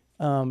do.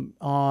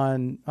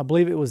 On, I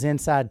believe it was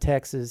Inside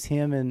Texas,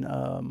 him and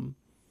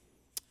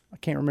I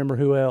can't remember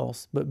who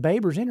else, but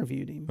Babers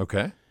interviewed him.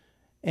 Okay.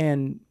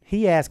 And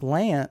he asked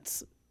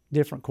Lance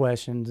different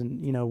questions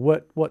and, you know,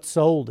 what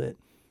sold it.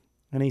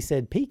 And he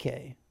said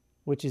PK,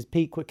 which is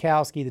Pete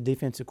Kwiatkowski, the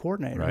defensive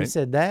coordinator. Right. He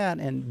said that,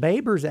 and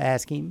Babers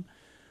asked him,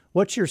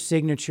 what's your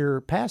signature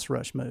pass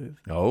rush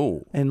move?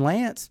 Oh. And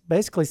Lance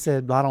basically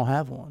said, I don't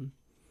have one.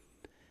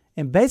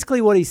 And basically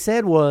what he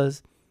said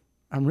was,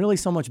 I'm really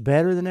so much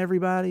better than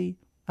everybody,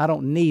 I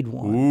don't need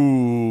one.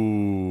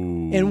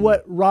 Ooh. And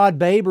what Rod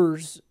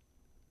Babers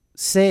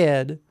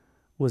said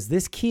was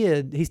this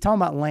kid, he's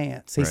talking about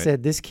Lance. He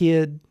said, this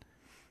kid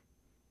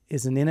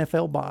is an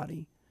NFL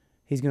body.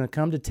 He's going to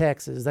come to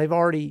Texas.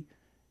 The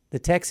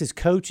Texas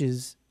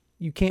coaches,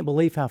 you can't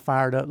believe how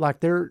fired up.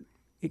 Like they're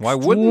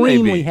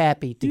extremely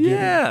happy to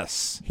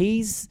get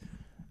him.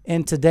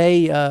 And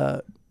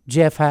today,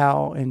 Jeff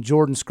Howe and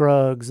Jordan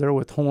Scruggs, they're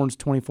with Horns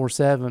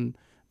 24/7.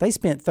 They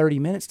spent 30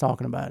 minutes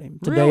talking about him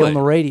today on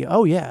the radio.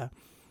 Oh, yeah.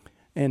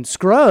 And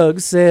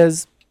Scruggs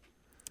says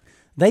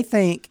they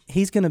think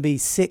he's going to be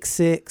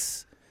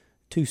 6'6",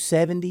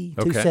 270,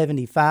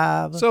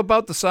 275. So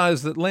about the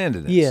size that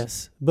Landon is.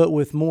 Yes, but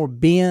with more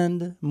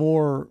bend,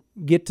 more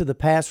get to the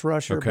pass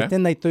rusher. Okay. But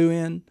then they threw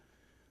in,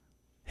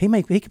 he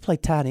could play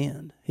tight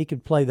end. He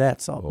could play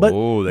that song.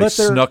 They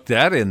snuck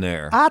that in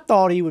there. I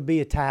thought he would be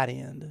a tight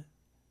end,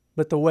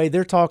 but the way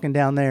they're talking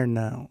down there,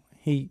 no.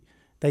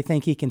 They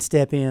think he can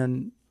step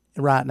in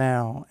right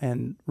now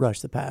and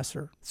rush the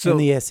passer in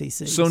the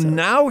SEC. So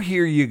now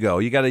here you go.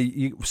 You got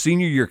a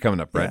senior year coming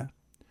up, right? Yeah.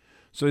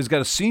 So he's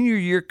got a senior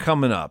year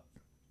coming up.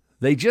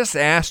 They just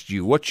asked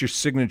you, what's your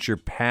signature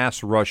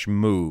pass rush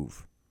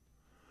move?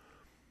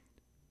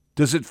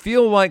 Does it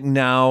feel like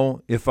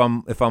now, if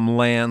I'm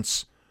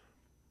Lance,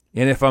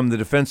 and if I'm the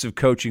defensive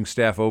coaching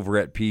staff over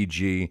at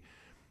PG,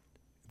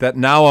 that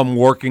now I'm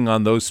working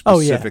on those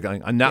specific?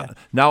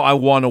 Now I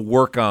want to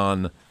work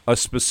on a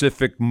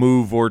specific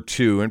move or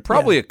two, and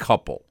probably a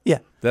couple. Yeah.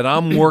 That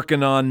I'm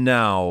working on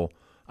now.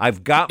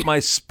 I've got my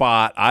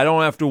spot. I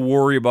don't have to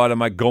worry about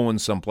am I going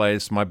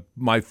someplace. My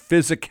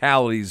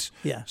physicalities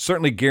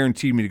certainly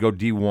guaranteed me to go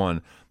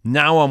D1.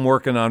 Now I'm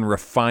working on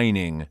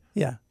refining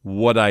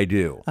what I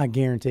do. I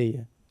guarantee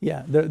you.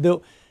 Yeah.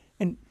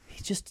 And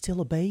he's just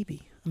still a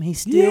baby. I mean,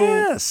 he's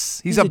still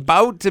he's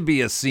about to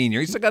be a senior.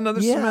 He's still got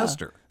another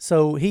semester.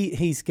 So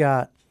he's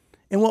got,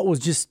 and what was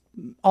just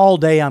all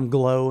day I'm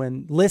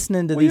glowing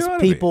listening to these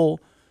people,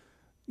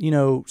 you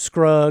know,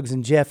 Scruggs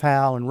and Jeff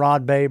Howe and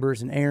Rod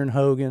Babers and Aaron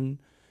Hogan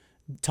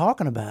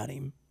talking about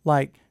him.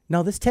 Like,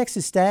 no, this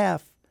Texas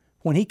staff,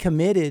 when he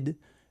committed,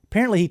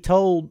 apparently he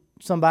told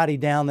somebody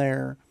down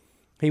there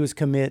he was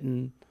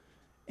committing,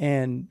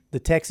 and the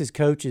Texas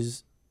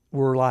coaches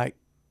were like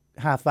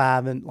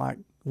high-fiving, like,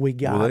 we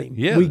got him.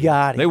 Yeah, we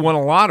got him. They won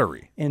a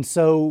lottery. And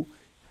so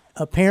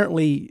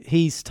apparently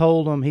he's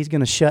told them he's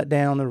going to shut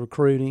down the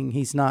recruiting.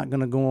 He's not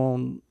going to go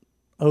on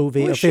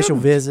official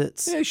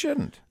visits. Yeah, he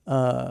shouldn't.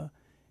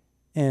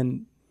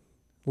 And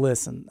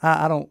listen,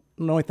 I don't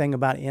know anything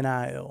about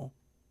NIL,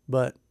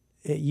 but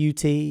at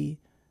UT,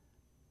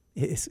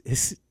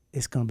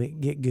 it's going to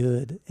get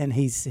good, and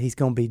he's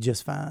going to be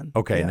just fine.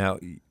 Okay, now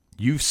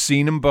you've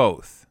seen them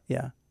both.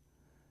 Yeah.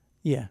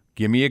 Yeah.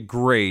 Give me a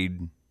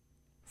grade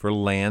for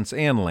Lance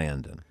and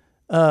Landon.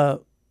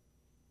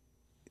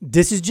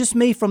 This is just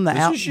me from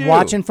the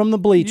watching from the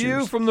bleachers.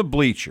 You from the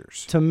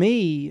bleachers. To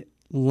me,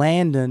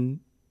 Landon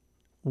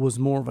was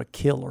more of a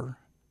killer.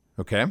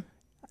 Okay.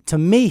 To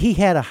me, he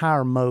had a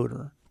higher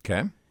motor.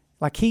 Okay.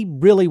 Like he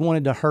really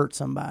wanted to hurt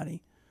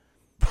somebody.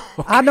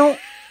 Okay.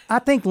 I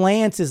think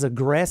Lance is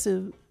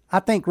aggressive. I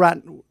think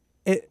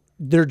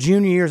their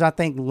junior years, I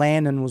think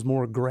Landon was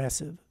more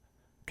aggressive.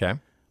 Okay.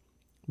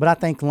 But I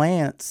think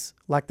Lance,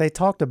 like they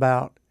talked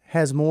about,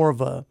 has more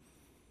of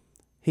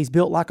he's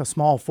built like a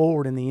small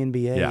forward in the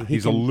NBA. Yeah,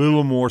 he's a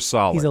little more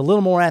solid. He's a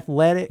little more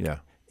athletic. Yeah.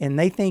 And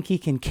they think he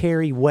can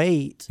carry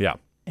weight. Yeah.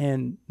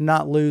 And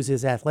not lose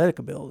his athletic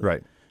ability.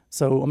 Right.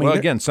 So, I mean, well,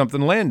 again,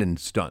 something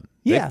Landon's done.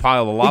 Yeah, they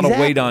piled a lot of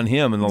weight on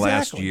him in the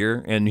last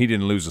year, and he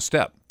didn't lose a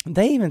step.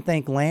 They even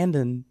think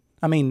Lance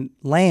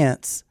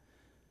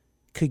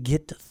could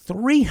get to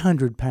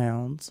 300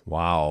 pounds.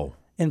 Wow.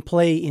 And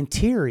play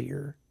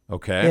interior.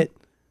 Okay. At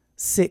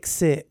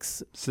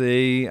 6'6".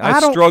 See, I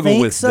struggle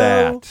with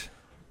that.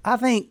 I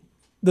think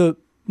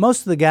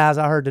most of the guys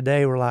I heard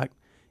today were like,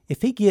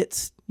 if he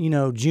gets,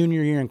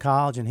 junior year in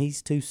college and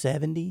he's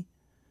 270,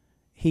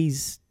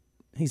 he's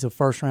a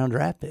first-round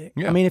draft pick.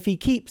 Yeah. I mean, if he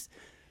keeps,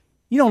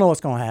 you don't know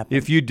what's going to happen.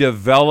 If you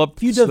develop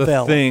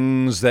the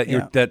things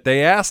that that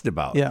they asked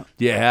about. Yeah.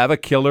 Do you have a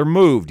killer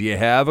move? Do you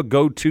have a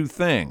go-to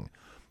thing?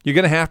 You're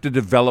going to have to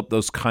develop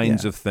those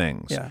kinds of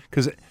things. Yeah.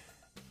 Because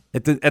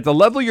at the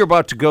level you're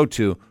about to go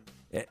to,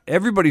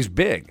 everybody's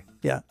big.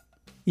 Yeah.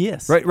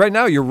 Yes. Right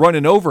now, you're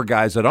running over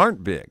guys that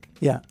aren't big.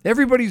 Yeah.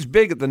 Everybody's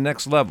big at the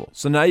next level.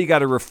 So now you got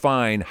to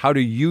refine how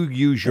do you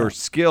use your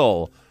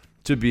skill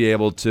to be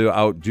able to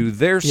outdo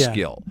their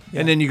skill. Yeah.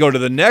 And then you go to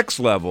the next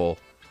level.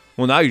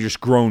 Well, now you're just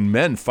grown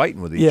men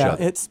fighting with each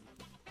other. Yeah, it's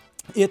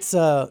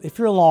if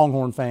you're a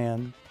Longhorn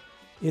fan,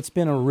 it's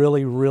been a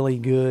really, really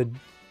good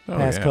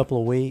past couple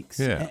of weeks.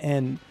 Yeah.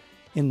 And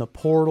in the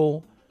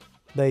portal,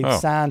 they've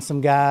signed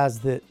some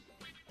guys that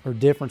are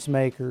difference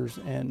makers.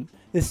 And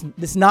this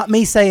is not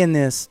me saying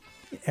this,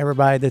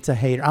 everybody that's a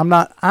hater. I'm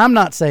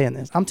not saying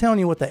this. I'm telling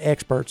you what the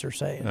experts are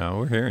saying. No,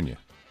 we're hearing you.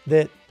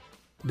 That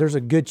there's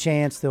a good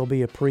chance there'll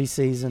be a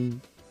preseason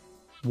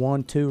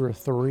 1, 2, or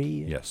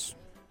 3. Yes.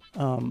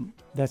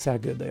 That's how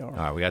good they are. All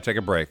right, we got to take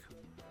a break.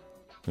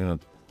 We're going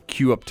to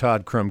cue up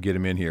Todd Crum, get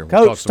him in here.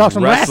 Coach, talk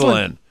some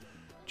wrestling.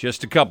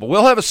 Just a couple.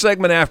 We'll have a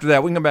segment after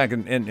that. We can come back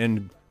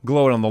and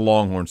gloat on the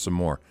Longhorns some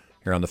more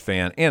here on The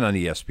Fan and on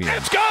ESPN.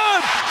 It's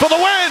good for the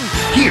win.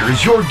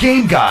 Here's your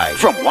game guide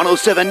from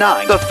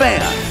 107.9 The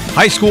Fan.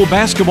 High school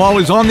basketball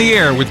is on the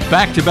air with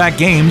back-to-back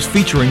games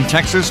featuring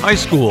Texas High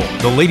School.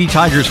 The Lady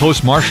Tigers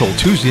host Marshall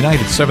Tuesday night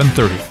at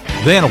 7:30.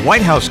 Then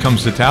White House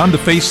comes to town to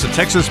face the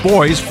Texas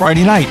boys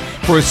Friday night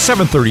for a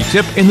 7:30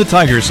 tip in the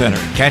Tiger Center.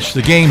 Catch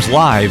the games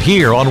live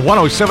here on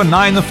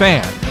 107.9 The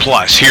Fan.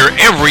 Plus, hear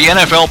every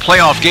NFL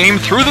playoff game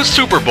through the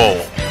Super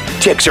Bowl.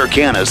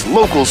 Texarkana's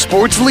local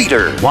sports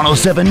leader,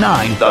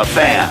 107.9 The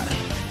Fan.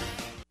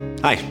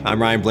 Hi,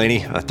 I'm Ryan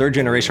Blaney, a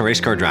third-generation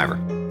race car driver,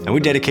 and we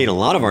dedicate a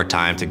lot of our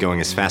time to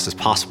going as fast as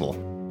possible.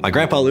 My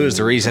grandpa Lou is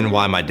the reason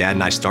why my dad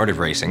and I started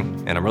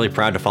racing, and I'm really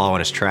proud to follow in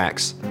his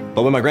tracks.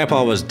 But when my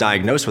grandpa was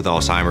diagnosed with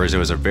Alzheimer's, it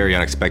was a very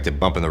unexpected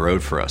bump in the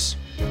road for us.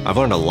 I've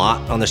learned a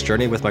lot on this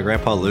journey with my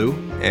grandpa Lou,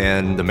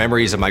 and the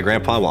memories of my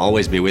grandpa will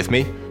always be with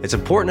me. It's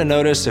important to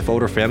notice if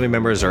older family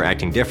members are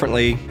acting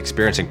differently,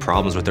 experiencing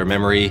problems with their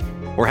memory,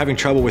 or having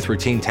trouble with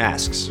routine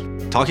tasks.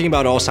 Talking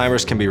about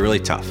Alzheimer's can be really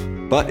tough,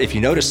 but if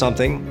you notice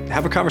something,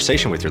 have a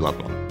conversation with your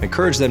loved one.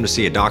 Encourage them to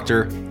see a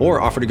doctor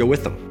or offer to go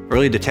with them.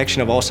 Early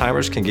detection of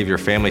Alzheimer's can give your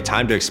family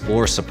time to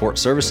explore support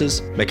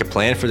services, make a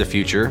plan for the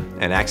future,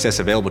 and access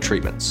available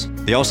treatments.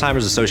 The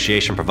Alzheimer's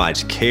Association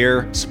provides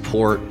care,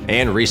 support,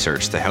 and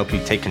research to help you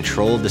take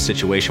control of the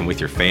situation with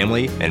your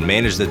family and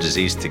manage the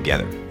disease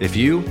together. If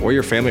you or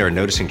your family are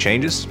noticing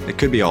changes, it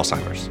could be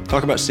Alzheimer's.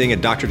 Talk about seeing a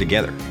doctor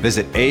together.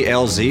 Visit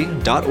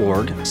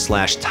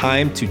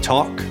alz.org/time to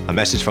talk. A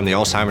message from the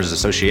Alzheimer's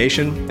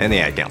Association and the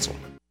Ad Council.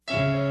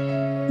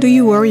 Do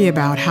you worry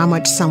about how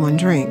much someone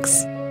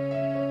drinks?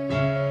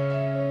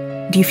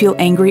 Do you feel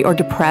angry or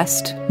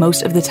depressed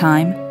most of the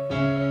time?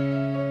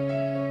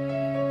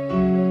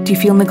 Do you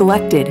feel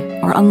neglected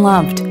or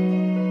unloved?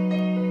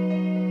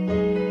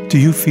 Do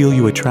you feel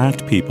you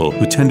attract people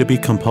who tend to be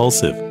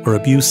compulsive or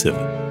abusive?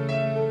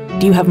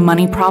 Do you have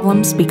money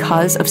problems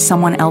because of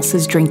someone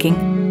else's drinking?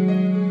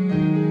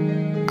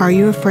 Are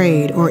you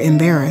afraid or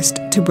embarrassed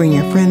to bring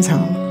your friends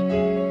home?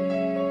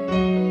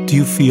 Do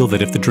you feel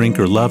that if the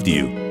drinker loved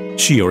you,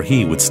 she or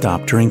he would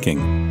stop drinking?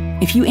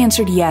 If you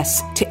answered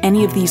yes to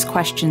any of these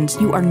questions,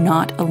 you are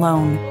not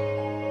alone.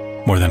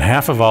 More than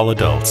half of all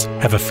adults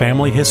have a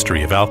family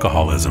history of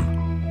alcoholism.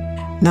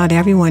 Not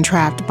everyone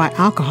trapped by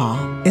alcohol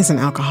is an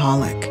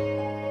alcoholic.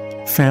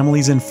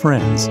 Families and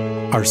friends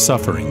are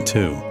suffering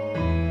too.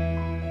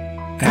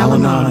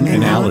 Al-Anon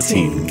and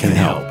Alateen can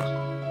help.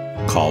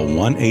 Call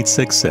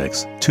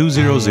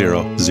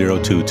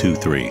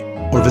 1-866-200-0223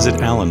 or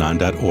visit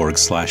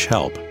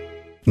alanon.org/help.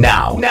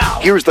 Now,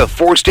 here's the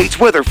 4 states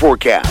weather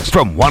forecast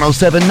from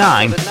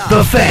 107.9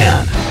 The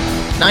Fan.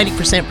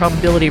 90%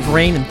 probability of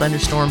rain and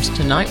thunderstorms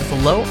tonight with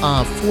a low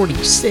of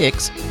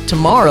 46.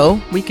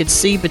 Tomorrow, we could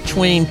see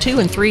between 2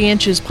 and 3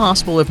 inches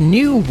possible of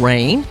new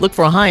rain. Look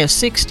for a high of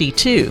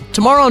 62.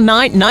 Tomorrow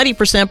night,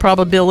 90%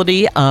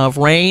 probability of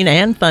rain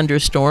and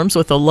thunderstorms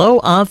with a low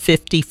of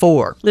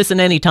 54. Listen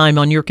anytime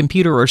on your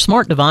computer or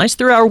smart device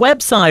through our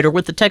website or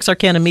with the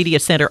Texarkana Media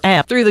Center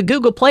app through the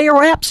Google Play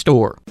or App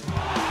Store.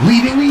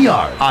 Leaving the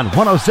Yard on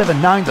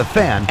 107.9 The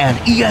Fan and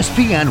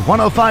ESPN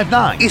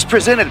 105.9 is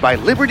presented by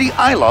Liberty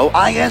ILO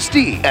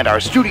ISD and our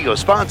studio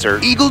sponsor,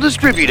 Eagle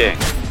Distributing.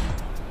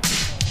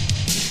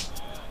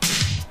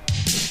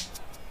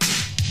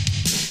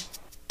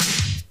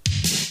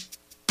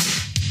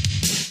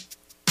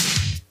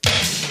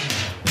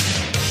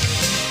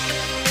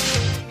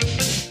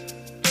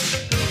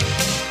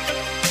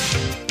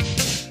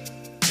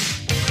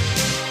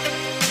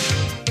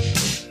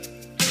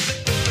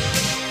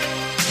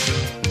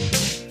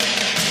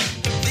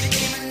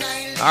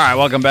 All right,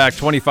 welcome back.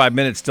 25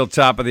 minutes till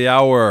top of the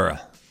hour.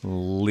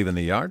 Leaving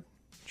the Yard.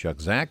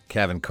 Chuck Zach,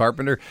 Caven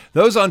Carpenter.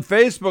 Those on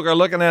Facebook are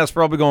looking at us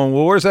probably going,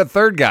 well, where's that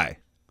third guy?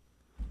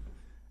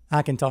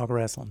 I can talk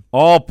wrestling.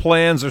 All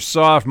plans are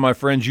soft, my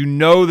friends. You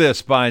know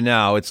this by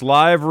now. It's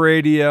live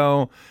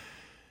radio.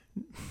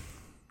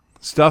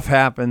 Stuff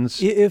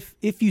happens.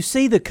 If you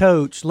see the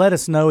coach, let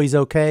us know he's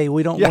okay.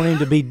 We don't want him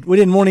to be. We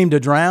didn't want him to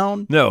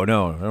drown. No, I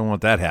don't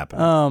want that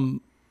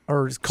happening.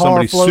 Or his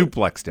car somebody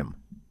suplexed him.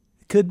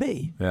 Could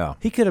be. Yeah.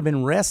 He could have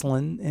been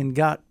wrestling and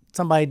got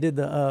somebody did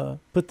the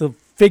put the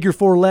figure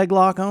 4 leg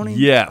lock on him.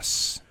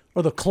 Yes.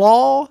 Or the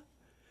claw.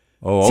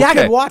 Oh, See, okay.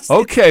 I could watch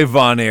okay,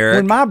 Von Erich.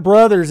 When my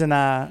brothers and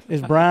I,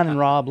 is Brian and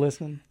Rob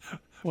listening?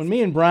 When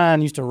me and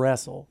Brian used to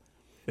wrestle,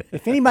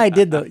 if anybody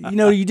did you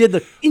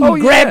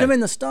grabbed him in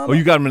the stomach. Oh,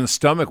 you got him in the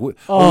stomach? We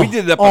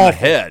did it up on the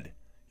head.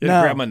 You had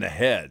to grab him on the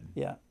head.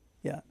 Yeah.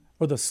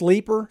 Or the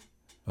sleeper.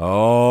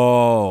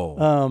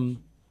 Oh.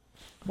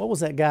 What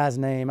was that guy's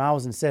name? I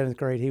was in 7th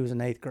grade. He was an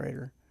 8th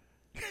grader.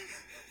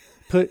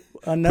 Put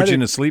you in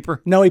the sleeper?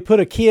 No, he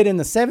put a kid in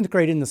the 7th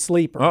grade in the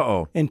sleeper.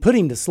 Uh-oh. And put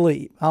him to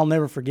sleep. I'll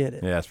never forget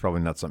it. Yeah, it's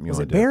probably not something you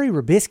want to do. Was it Barry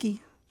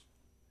Rubisky?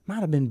 Might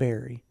have been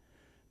Barry.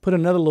 Put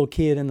another little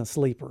kid in the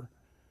sleeper.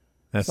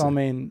 Yeah,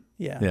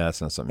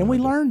 that's not something And we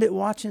learned it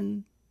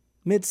watching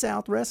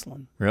Mid-South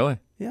Wrestling. Really?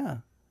 Yeah.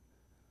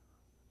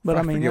 But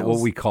I forget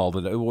what we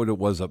called it, what it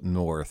was up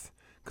north.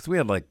 Because we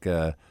had like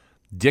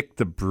Dick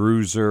the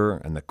Bruiser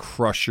and the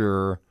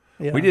Crusher.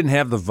 Yeah. We didn't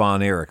have the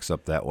Von Erichs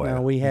up that way.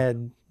 No, we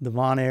had the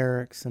Von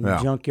Erichs and the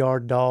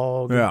Junkyard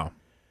Dog. Yeah.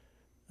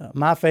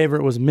 My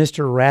favorite was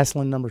Mr.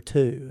 Wrestling number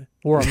 2.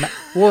 Wore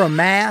a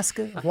mask,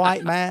 a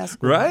white mask.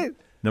 Right?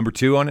 Number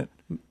 2 on it?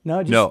 No.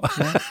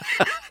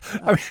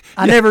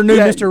 I never knew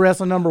Mr.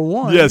 Wrestling number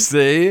 1. Yeah,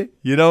 see?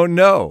 You don't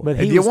know.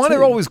 But you want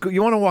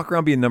to walk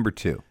around being number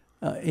 2.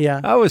 Yeah.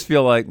 I always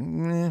feel like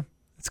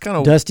it's kind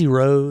of Dusty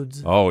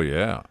Rhodes. Oh,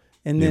 yeah.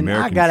 And then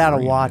I got out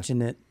of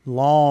watching it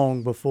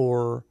long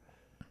before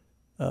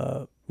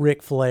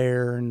Ric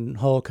Flair and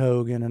Hulk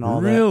Hogan and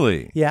all that.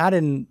 Really? Yeah, I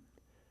didn't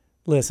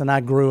listen.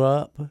 I grew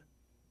up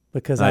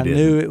because I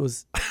knew it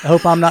was. I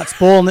hope I'm not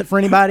spoiling it for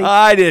anybody.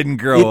 I didn't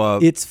grow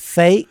up. It's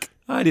fake.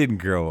 I didn't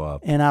grow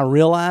up, and I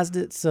realized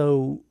it,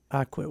 so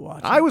I quit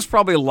watching. I was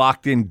probably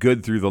locked in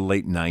good through the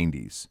late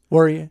 '90s.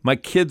 Were you? My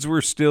kids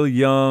were still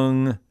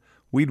young.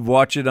 We'd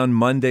watch it on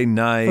Monday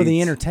nights. For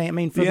the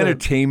entertainment. The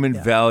entertainment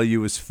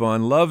value was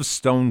fun. Love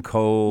Stone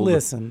Cold.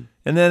 Listen.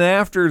 And then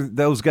after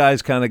those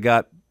guys kind of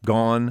got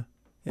gone,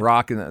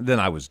 rocking, then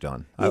I was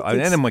done. And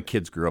then my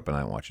kids grew up and I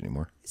don't watch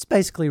anymore. It's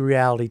basically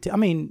reality. I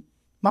mean,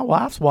 my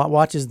wife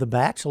watches The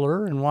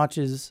Bachelor and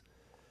watches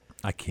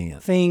I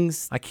can't.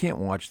 Things. I can't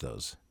watch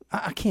those.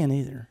 I can't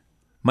either.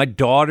 My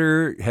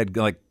daughter had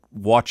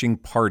watching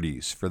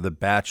parties for The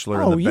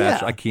Bachelor and The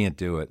Bachelor. I can't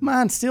do it.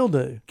 Mine still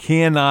do.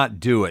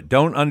 Cannot do it.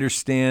 Don't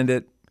understand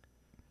it.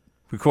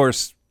 Of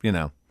course,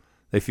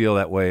 they feel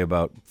that way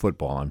about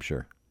football, I'm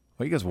sure.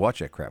 What do you guys watch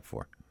that crap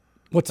for?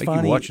 What's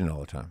funny? Keep watching it all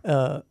the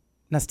time.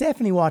 Now,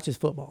 Stephanie watches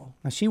football.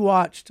 Now,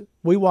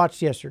 we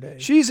watched yesterday.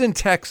 She's in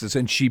Texas,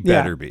 and she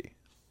better be.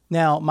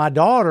 Now, my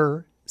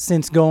daughter,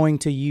 since going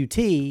to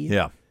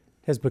UT,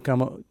 has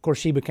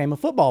she became a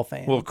football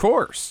fan. Well, of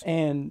course.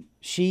 And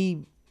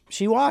she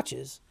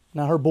watches.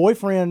 Now, her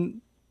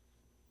boyfriend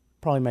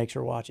probably makes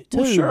her watch it too.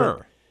 Well, sure.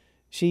 But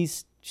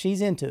she's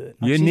into it.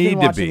 She's need been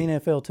watching to be. The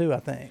NFL too,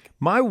 I think.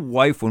 My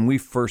wife, when we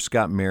first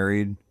got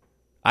married,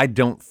 I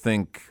don't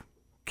think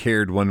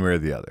cared one way or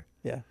the other.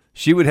 Yeah.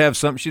 She would have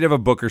she'd have a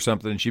book or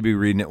something, and she'd be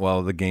reading it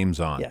while the game's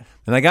on. Yeah.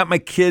 And I got my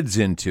kids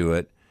into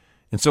it,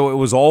 and so it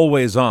was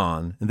always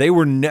on. And they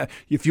were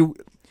if you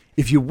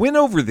win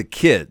over the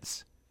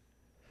kids,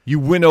 you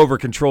win over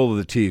control of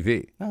the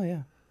TV. Oh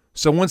yeah.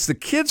 So once the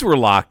kids were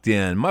locked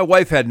in, my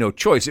wife had no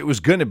choice. It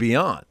was going to be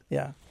on.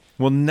 Yeah.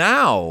 Well,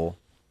 now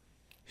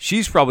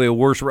she's probably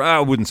I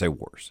wouldn't say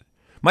worse.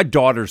 My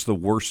daughter's the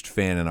worst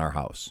fan in our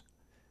house.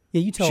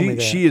 Yeah, you told me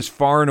that. She is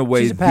far and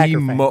away She's a Packer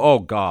fan. Oh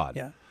God.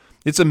 Yeah.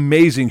 It's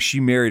amazing she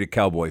married a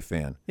Cowboy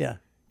fan. Yeah.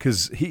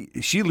 Because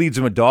she leads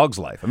him a dog's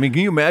life. I mean,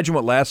 can you imagine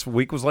what last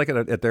week was like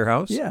at their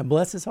house? Yeah,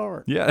 bless his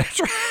heart. Yeah, that's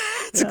right.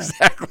 That's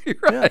exactly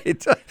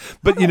right. Yeah.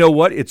 But you know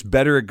what? It's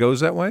better it goes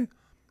that way,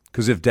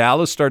 because if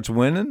Dallas starts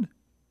winning,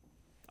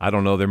 I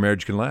don't know their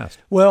marriage can last.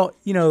 Well,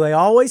 they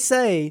always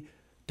say,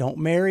 don't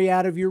marry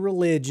out of your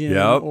religion.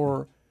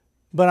 Yep.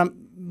 But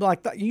I'm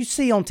like, you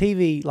see on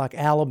TV, like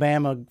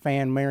Alabama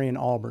fan marrying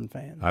Auburn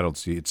fan. I don't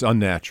see. It's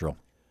unnatural.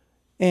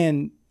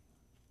 And,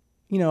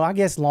 I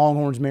guess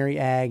Longhorns marry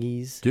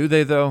Aggies. Do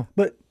they, though?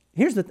 But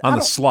here's the thing. On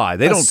the sly.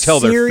 They don't tell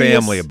their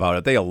family about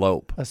it. They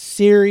elope. A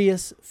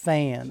serious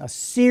fan, a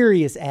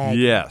serious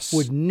Aggie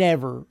would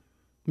never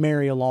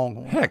marry a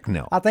Longhorn. Heck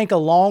no. I think a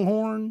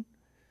Longhorn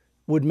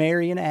would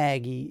marry an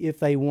Aggie if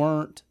they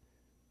weren't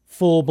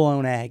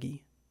full-blown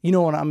Aggie. You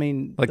know what I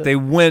mean? Like they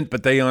went,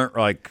 but they aren't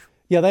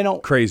they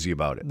don't crazy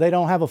about it. They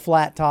don't have a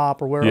flat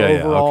top or wear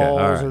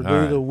overalls or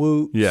do the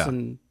whoops. Yeah.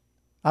 And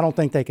I don't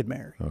think they could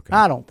marry. Okay.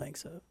 I don't think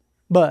so.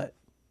 But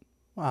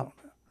I don't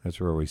know.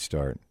 That's where we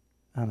start.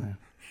 I know.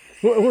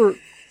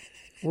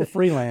 We're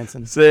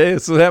freelancing. See,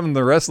 so having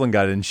the wrestling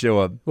guy didn't show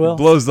up. Well,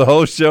 blows the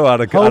whole show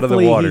out of the water.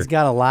 Hopefully he's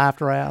got a laugh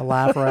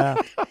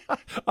raft.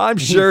 I'm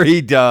sure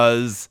he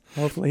does.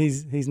 Hopefully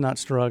he's not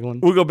struggling.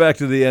 We'll go back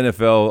to the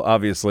NFL,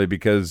 obviously,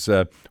 because,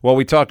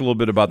 we talked a little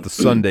bit about the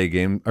Saturday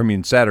games.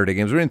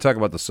 We didn't talk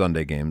about the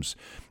Sunday games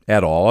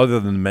at all, other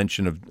than the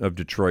mention of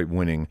Detroit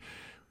winning.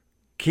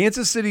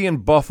 Kansas City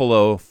and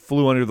Buffalo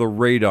flew under the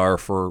radar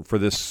for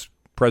this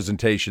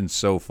presentation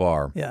so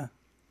far. Yeah.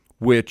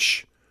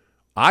 Which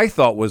I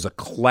thought was a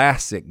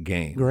classic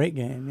game. Great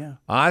game, yeah.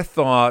 I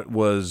thought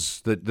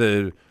was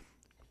a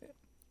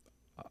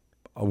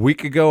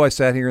week ago I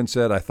sat here and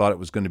said I thought it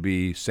was going to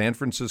be San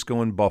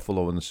Francisco and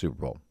Buffalo in the Super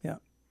Bowl. Yeah.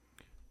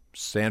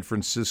 San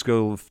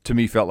Francisco, to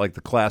me, felt like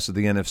the class of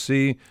the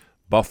NFC.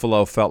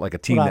 Buffalo felt like a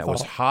team that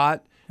was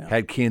hot. Yeah.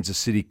 Had Kansas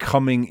City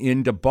coming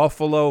into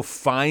Buffalo,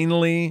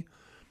 finally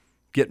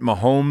get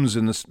Mahomes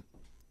in this.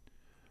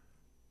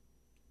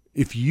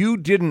 If you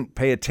didn't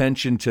pay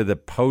attention to the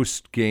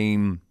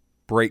post-game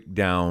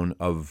breakdown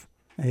of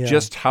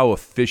just how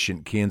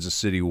efficient Kansas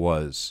City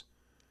was,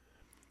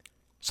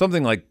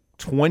 something like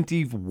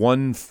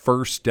 21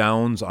 first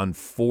downs on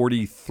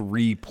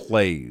 43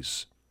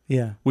 plays.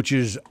 Yeah. Which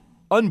is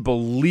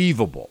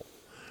unbelievable.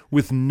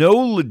 With no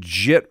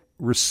legit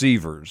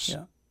receivers.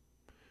 Yeah.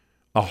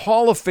 A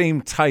Hall of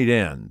Fame tight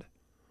end.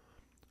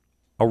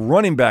 A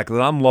running back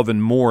that I'm loving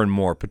more and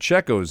more.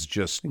 Pacheco's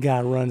just... The guy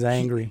runs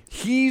angry.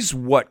 He's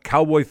what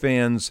Cowboy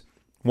fans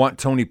want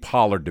Tony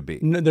Pollard to be.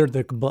 No, they're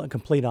the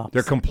complete opposite.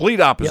 They're complete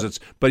opposites,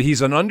 but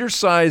he's an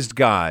undersized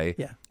guy.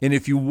 Yeah. And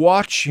if you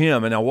watch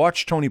him, and I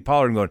watch Tony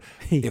Pollard and going,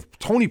 if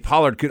Tony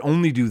Pollard could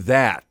only do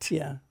that,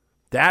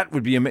 that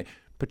would be amazing.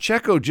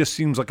 Pacheco just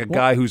seems like a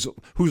guy who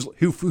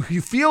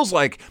feels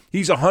like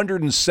he's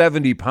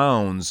 170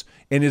 pounds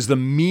and is the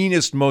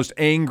meanest, most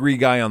angry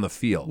guy on the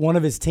field. One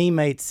of his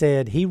teammates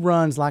said he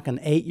runs like an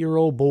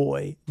 8-year-old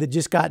boy that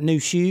just got new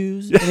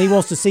shoes, and he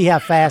wants to see how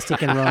fast he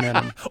can run in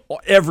them.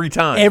 Every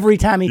time. Every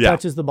time he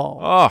touches the ball.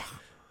 Oh.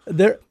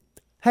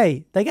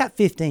 They got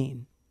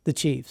 15, the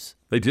Chiefs.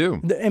 They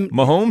do.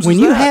 Mahomes when is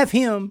you that. have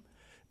him,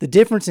 the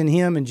difference in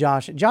him and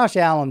Josh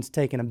Allen's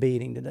taking a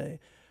beating today.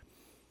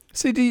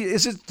 CD,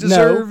 is it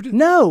deserved?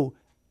 No.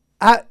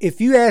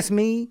 If you ask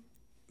me,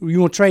 you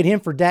want to trade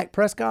him for Dak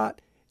Prescott?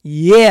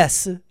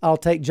 Yes, I'll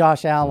take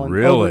Josh Allen.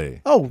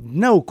 Really?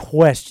 No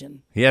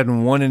question. He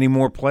hadn't won any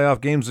more playoff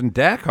games than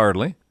Dak,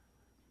 hardly.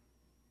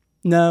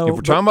 No. If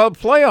we're talking about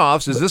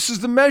playoffs, this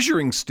is the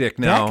measuring stick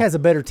now. Dak has a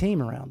better team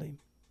around him,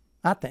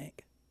 I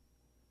think.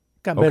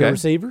 Got better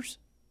receivers.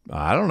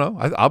 I don't know.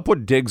 I'll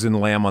put Diggs and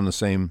Lamb on the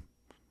same.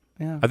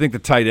 Yeah. I think the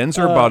tight ends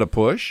are about a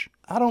push.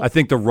 I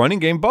think the running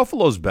game,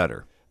 Buffalo's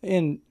better.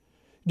 And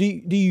do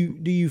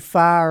you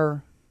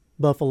fire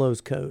Buffalo's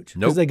coach?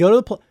 Nope. Because they go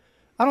to the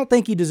I don't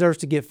think he deserves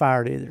to get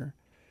fired either.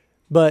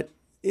 But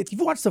if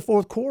you've watched the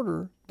fourth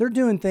quarter, they're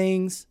doing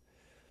things.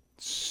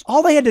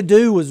 All they had to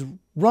do was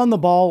run the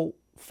ball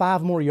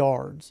 5 more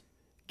yards.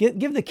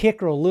 Give the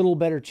kicker a little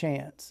better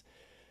chance.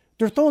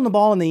 They're throwing the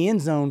ball in the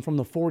end zone from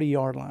the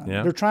 40-yard line.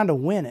 Yeah. They're trying to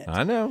win it.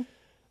 I know.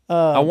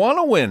 I want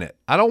to win it.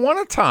 I don't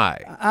want to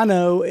tie. I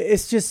know.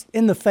 It's just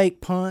in the fake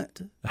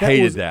punt. I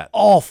hated that.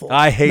 Awful.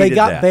 I hated that. They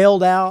got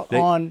bailed out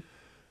on.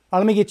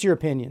 Let me get your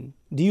opinion.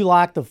 Do you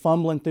like the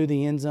fumbling through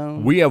the end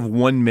zone? We have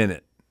 1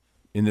 minute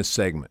in this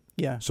segment.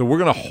 Yeah. So we're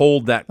going to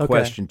hold that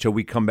question till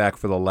we come back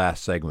for the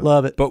last segment.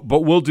 Love it. But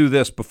we'll do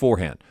this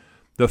beforehand.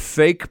 The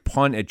fake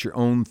punt at your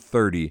own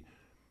 30.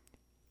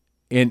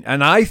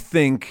 And I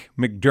think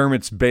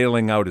McDermott's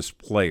bailing out his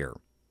player.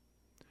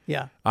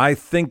 Yeah. I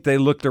think they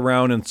looked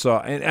around and saw,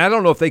 and I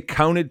don't know if they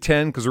counted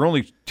 10 because there are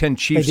only 10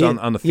 Chiefs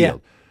on the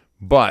field. Yeah.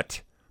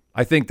 But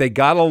I think they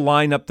got a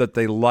lineup that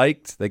they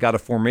liked. They got a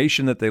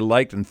formation that they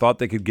liked and thought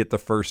they could get the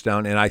first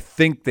down. And I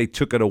think they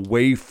took it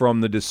away from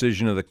the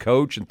decision of the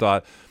coach and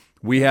thought,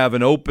 we have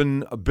an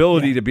open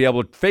ability to be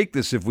able to fake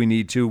this if we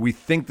need to. We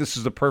think this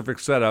is the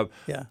perfect setup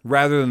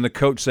rather than the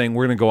coach saying,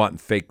 we're going to go out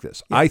and fake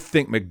this. Yeah. I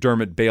think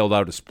McDermott bailed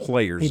out his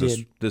players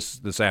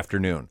this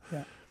afternoon.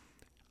 Yeah.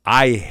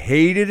 I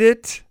hated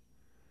it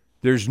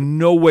There's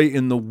no way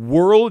in the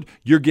world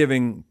you're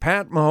giving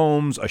Pat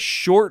Mahomes a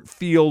short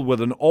field with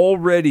an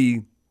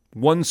already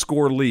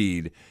one-score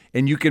lead,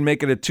 and you can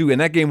make it a 2, and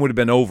that game would have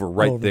been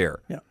over there.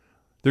 Yeah.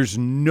 There's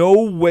no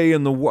way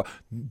in the world.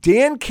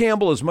 Dan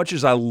Campbell, as much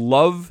as I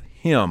love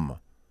him,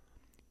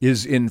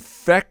 is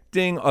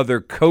infecting other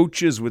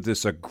coaches with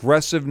this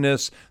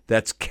aggressiveness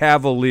that's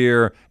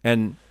cavalier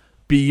and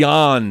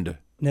beyond.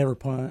 Never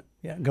punt.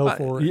 Yeah, go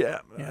for it. Yeah.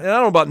 I don't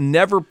know about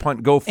never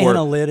punt, go for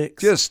Analytics. it.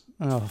 Just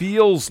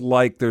feels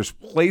like there's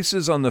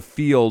places on the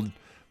field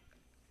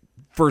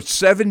for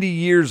 70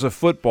 years of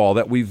football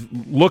that we've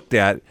looked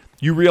at,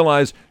 you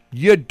realize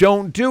you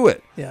don't do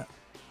it. Yeah.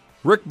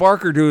 Rick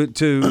Barker,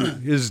 to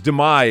his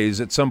demise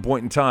at some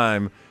point in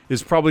time,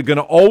 is probably going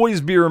to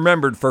always be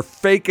remembered for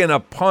faking a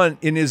punt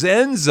in his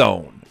end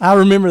zone. I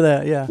remember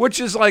that, yeah.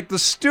 Which is like the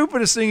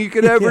stupidest thing you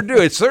could ever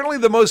do. It's certainly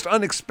the most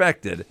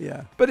unexpected.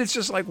 Yeah. But it's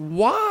just like,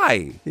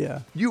 why? Yeah.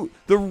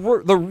 The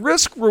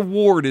risk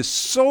reward is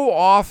so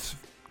off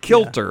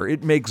kilter,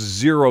 it makes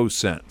zero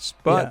sense.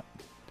 But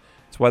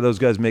that's why those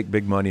guys make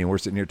big money, and we're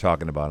sitting here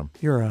talking about them.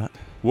 You're right.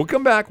 We'll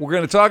come back. We're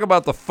going to talk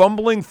about the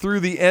fumbling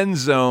through the end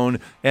zone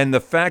and the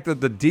fact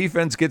that the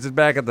defense gets it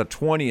back at the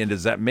 20. And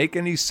does that make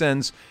any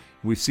sense?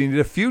 We've seen it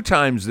a few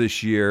times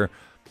this year.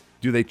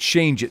 Do they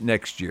change it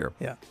next year?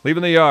 Yeah.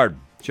 Leaving the Yard.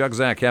 Chuck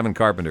Zach, Caven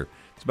Carpenter.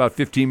 It's about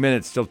 15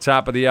 minutes till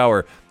top of the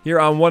hour here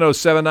on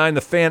 107.9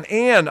 The Fan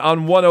and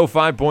on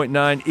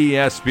 105.9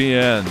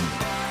 ESPN.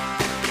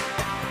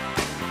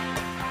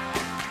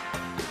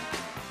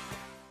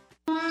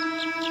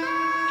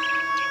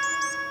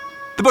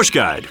 The Bush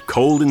Guide,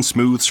 cold and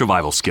smooth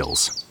survival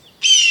skills.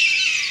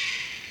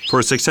 For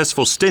a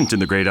successful stint in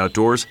the great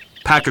outdoors,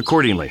 pack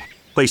accordingly.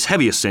 Place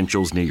heavy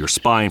essentials near your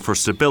spine for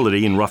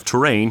stability in rough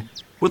terrain,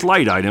 with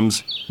light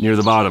items near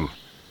the bottom.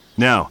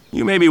 Now,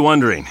 you may be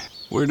wondering,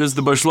 where does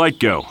the Bush Light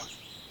go?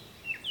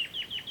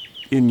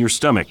 In your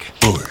stomach.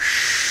 Bush.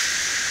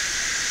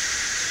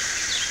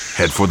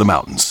 Head for the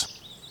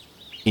mountains.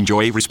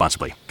 Enjoy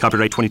responsibly.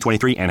 Copyright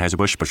 2023,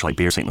 Anheuser-Busch, Bush Light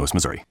Beer, St. Louis,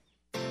 Missouri.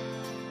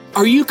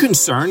 Are you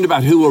concerned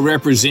about who will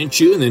represent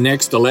you in the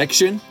next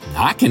election?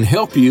 I can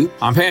help you.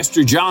 I'm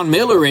Pastor John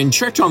Miller, and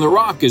Church on the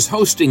Rock is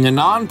hosting a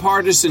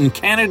nonpartisan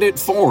candidate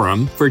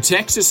forum for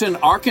Texas and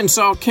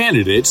Arkansas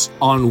candidates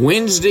on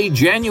Wednesday,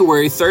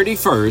 January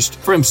 31st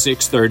from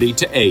 6:30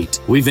 to 8.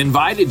 We've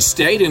invited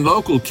state and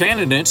local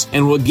candidates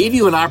and will give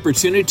you an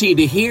opportunity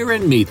to hear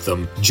and meet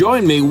them.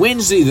 Join me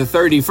Wednesday the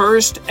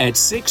 31st at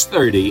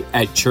 6:30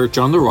 at Church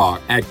on the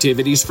Rock.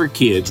 Activities for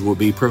kids will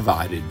be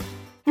provided.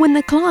 When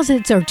the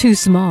closets are too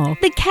small,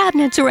 the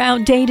cabinets are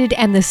outdated,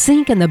 and the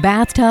sink and the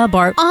bathtub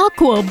are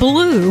aqua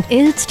blue,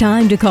 it's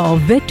time to call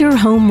Victor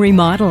Home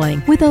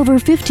Remodeling. With over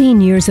 15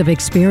 years of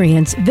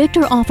experience,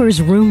 Victor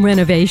offers room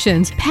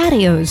renovations,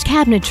 patios,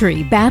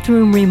 cabinetry,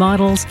 bathroom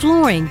remodels,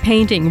 flooring,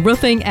 painting,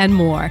 roofing, and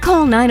more.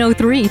 Call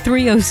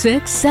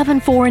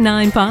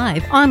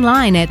 903-306-7495.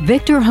 Online at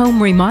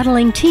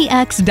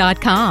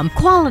VictorHomeRemodelingTX.com.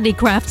 Quality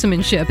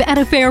craftsmanship at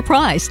a fair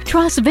price.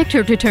 Trust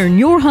Victor to turn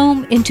your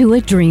home into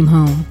a dream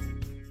home.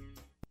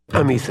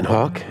 I'm Ethan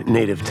Hawke,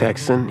 native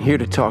Texan, here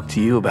to talk to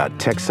you about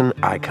Texan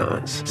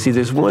icons. See,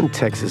 there's one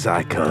Texas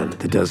icon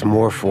that does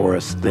more for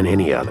us than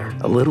any other.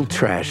 A little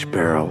trash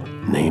barrel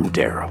named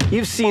Daryl.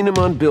 You've seen him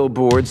on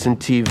billboards and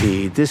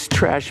TV. This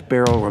trash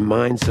barrel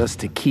reminds us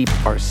to keep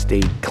our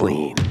state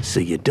clean, so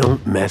you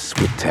don't mess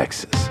with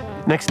Texas.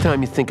 Next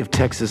time you think of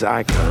Texas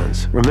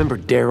icons, remember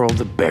Daryl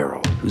the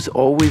Barrel, who's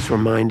always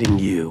reminding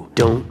you,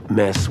 don't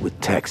mess with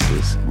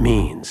Texas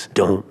means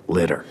don't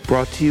litter.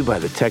 Brought to you by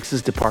the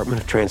Texas Department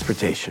of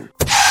Transportation.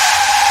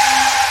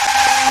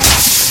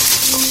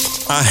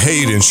 I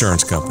hate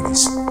insurance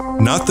companies.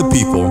 Not the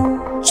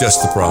people,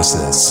 just the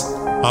process.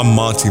 I'm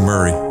Monty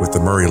Murray with the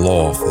Murray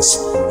Law Office.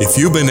 If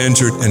you've been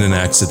injured in an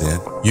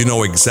accident, you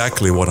know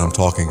exactly what I'm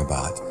talking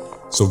about.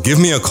 So give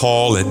me a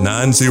call at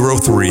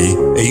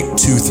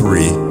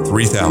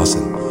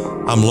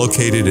 903-823-3000. I'm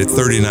located at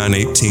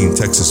 3918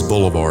 Texas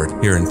Boulevard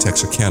here in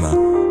Texarkana.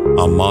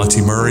 I'm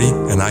Monty Murray,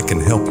 and I can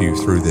help you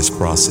through this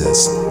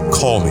process.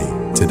 Call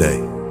me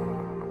today.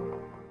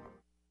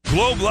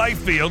 Globe Life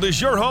Field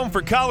is your home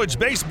for college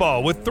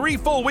baseball with 3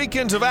 full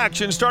weekends of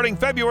action starting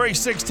February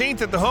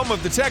 16th at the home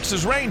of the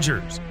Texas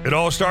Rangers. It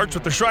all starts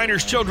with the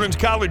Shriners Children's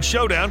College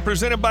Showdown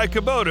presented by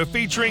Kubota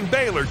featuring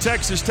Baylor,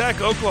 Texas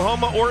Tech,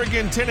 Oklahoma,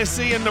 Oregon,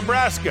 Tennessee, and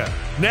Nebraska.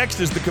 Next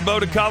is the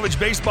Kubota College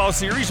Baseball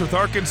Series with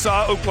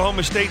Arkansas,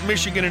 Oklahoma State,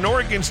 Michigan, and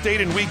Oregon State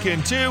in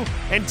Weekend 2,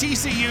 and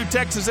TCU,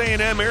 Texas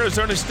A&M,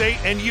 Arizona State,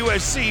 and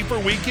USC for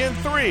Weekend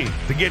 3.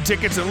 To get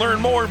tickets and learn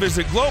more,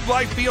 visit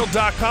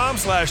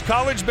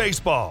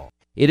globelifefield.com/collegebaseball.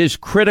 It is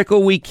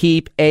critical we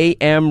keep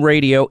AM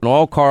radio in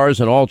all cars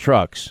and all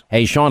trucks.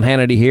 Hey, Sean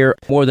Hannity here.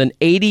 More than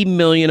 80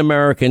 million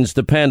Americans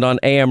depend on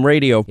AM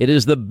radio. It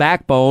is the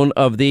backbone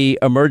of the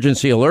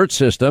emergency alert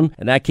system,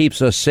 and that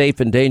keeps us safe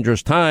in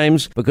dangerous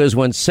times because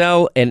when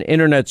cell and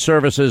internet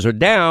services are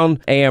down,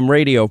 AM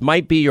radio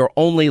might be your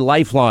only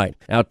lifeline.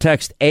 Now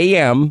text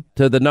AM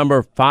to the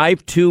number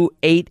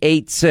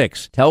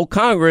 52886. Tell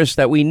Congress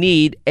that we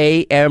need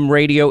AM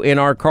radio in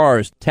our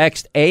cars.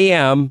 Text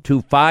AM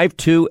to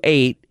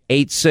 52886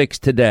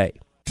 today.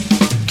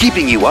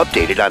 Keeping you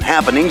updated on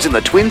happenings in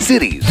the Twin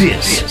Cities.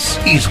 This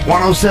is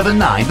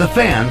 107.9 The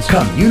Fan's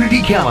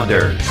Community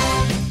Calendar.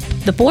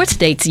 The Four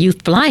States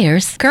Youth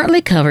Flyers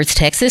currently covers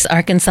Texas,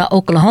 Arkansas,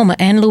 Oklahoma,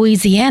 and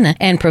Louisiana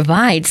and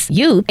provides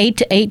youth 8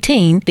 to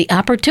 18 the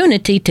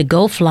opportunity to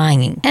go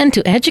flying and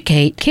to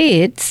educate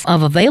kids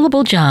of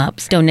available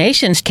jobs.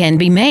 Donations can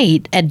be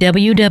made at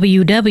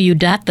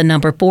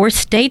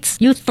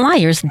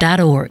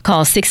www.4statesyouthflyers.org.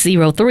 Call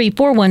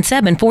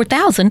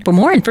 603-417-4000 for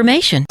more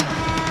information.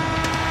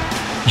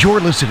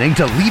 You're listening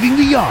to Leaving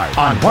the Yard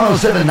on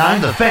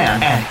 107.9 The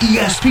Fan and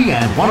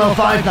ESPN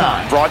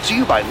 105.9. Brought to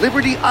you by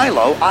Liberty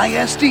ILO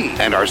ISD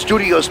and our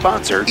studio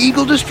sponsor,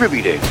 Eagle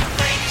Distributing.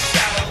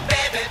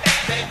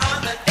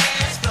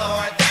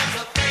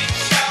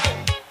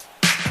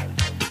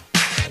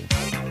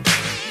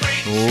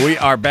 We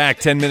are back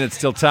 10 minutes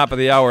till top of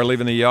the hour,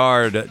 Leaving the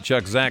Yard.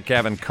 Chuck, Zach,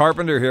 Caven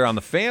Carpenter here on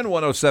the Fan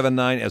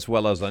 107.9 as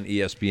well as on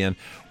ESPN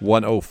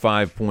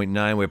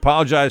 105.9. We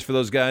apologize for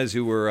those guys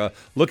who were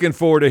looking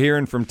forward to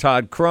hearing from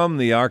Todd Crum,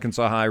 the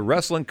Arkansas High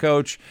wrestling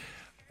coach.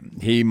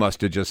 He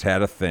must have just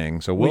had a thing,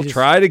 so we'll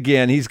try it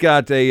again. He's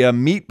got a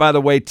meet, by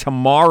the way,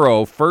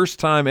 tomorrow, first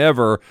time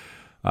ever.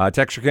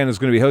 Texarkana is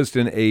going to be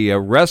hosting a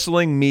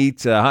wrestling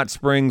meet. Hot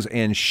Springs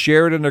and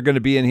Sheridan are going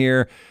to be in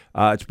here.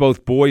 It's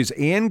both boys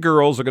and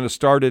girls. Are going to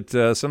start at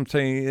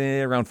sometime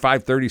around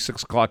 5:30,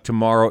 6 o'clock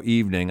tomorrow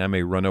evening. I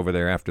may run over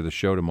there after the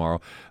show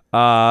tomorrow.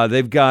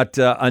 They've got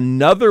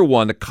another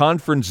one, a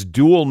conference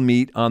dual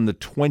meet on the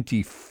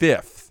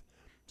 25th.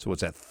 So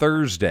it's that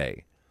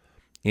Thursday.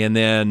 And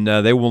then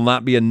there will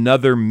not be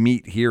another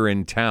meet here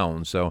in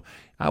town. So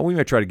we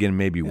may try to get him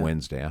maybe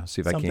Wednesday. I'll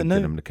see if I can't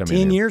get him to come in.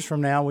 10 years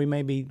from now, we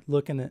may be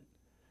looking at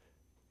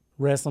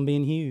wrestling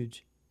being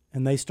huge.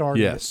 And they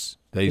started it. Yes,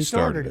 they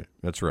started it.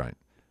 That's right.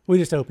 We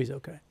just hope he's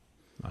okay.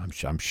 I'm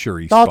sure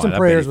he's Thoughts fine. and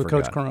prayers with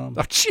Coach Crum.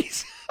 Oh,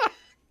 jeez.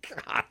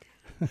 God.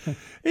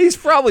 He's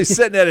probably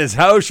sitting at his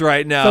house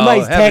right now.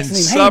 Somebody's having texting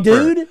him, supper.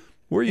 hey, dude.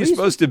 Where are you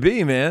supposed to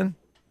be, man?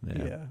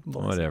 Yeah.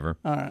 Whatever.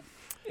 All right.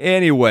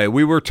 Anyway,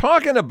 we were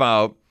talking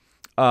about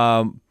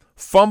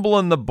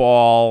fumbling the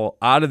ball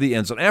out of the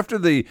end zone. After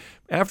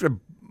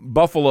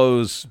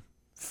Buffalo's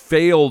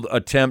failed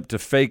attempt to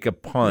fake a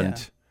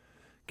punt,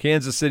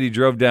 Kansas City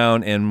drove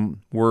down and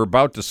were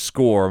about to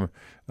score.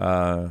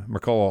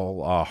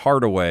 McCall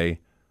Hardaway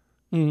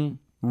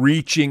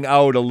reaching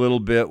out a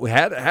little bit. We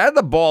had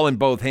the ball in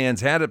both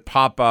hands, had it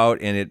pop out,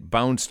 and it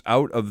bounced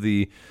out of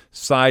the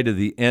side of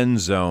the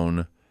end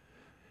zone.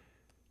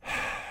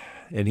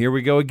 And here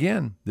we go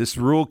again. This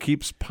rule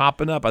keeps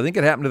popping up. I think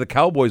it happened to the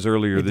Cowboys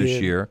earlier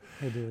this year.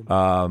 It did.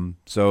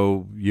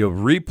 So you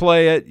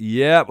replay it.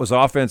 Yeah, it was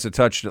offense that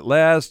touched it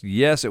last.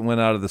 Yes, it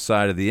went out of the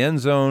side of the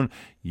end zone.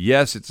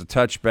 Yes, it's a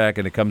touchback,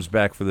 and it comes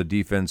back for the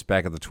defense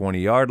back at the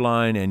 20-yard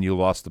line, and you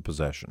lost the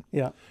possession.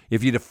 Yeah.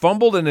 If you'd have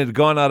fumbled and it had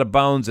gone out of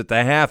bounds at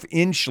the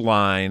half-inch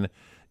line,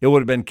 it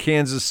would have been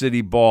Kansas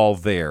City ball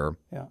there.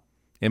 Yeah.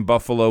 And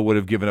Buffalo would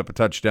have given up a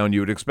touchdown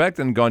you would expect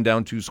and gone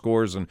down 2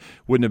 scores and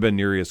wouldn't have been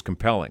nearly as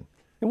compelling.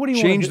 And what do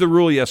you change the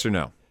rule, yes or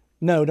no?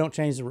 No, don't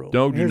change the rule.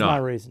 No, do Here's not. my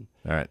reason.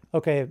 All right.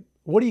 Okay,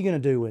 what are you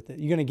going to do with it?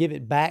 You're going to give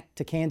it back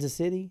to Kansas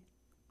City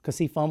because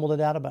he fumbled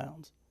it out of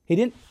bounds. He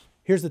didn't.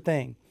 Here's the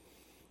thing.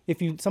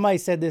 Somebody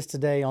said this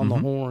today on the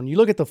horn, you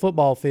look at the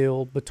football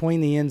field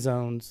between the end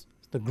zones,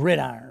 the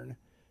gridiron.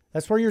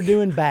 That's where you're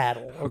doing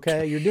battle,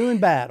 okay? You're doing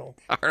battle.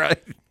 All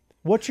right.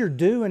 What you're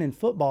doing in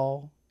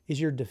football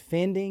is you're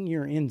defending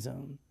your end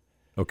zone.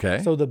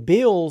 Okay. So the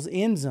Bills'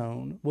 end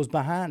zone was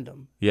behind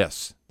them.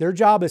 Yes. Their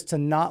job is to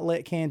not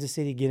let Kansas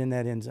City get in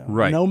that end zone,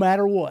 right? No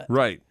matter what.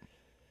 Right.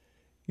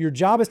 Your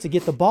job is to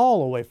get the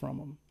ball away from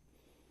them.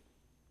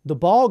 The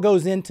ball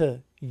goes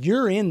into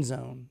your end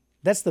zone.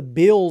 That's the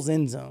Bills'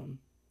 end zone,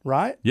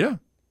 right? Yeah.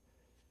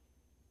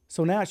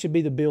 So now it should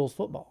be the Bills'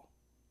 football.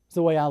 It's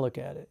the way I look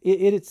at it.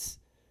 If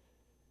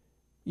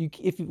you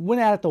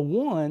went out at the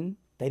 1,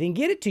 they didn't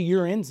get it to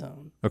your end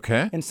zone.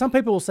 Okay. And some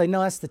people will say,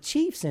 no, that's the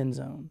Chiefs' end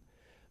zone.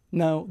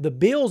 No, the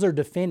Bills are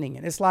defending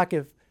it. It's like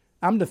if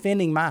I'm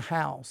defending my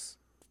house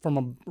from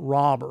a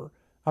robber,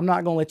 I'm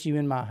not going to let you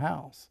in my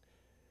house.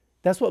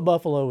 That's what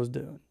Buffalo was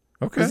doing.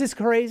 Okay. Is this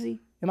crazy?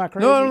 Am I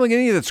crazy? No, I don't think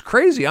any of that's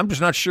crazy. I'm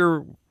just not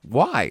sure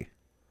why.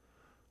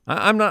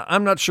 I'm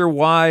not sure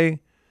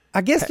why.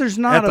 I guess there's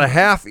not at the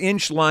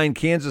half-inch line.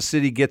 Kansas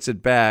City gets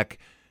it back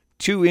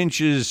 2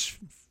 inches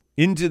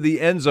into the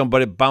end zone,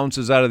 but it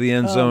bounces out of the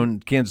end zone.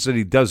 Kansas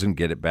City doesn't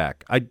get it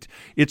back.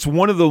 It's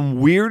one of the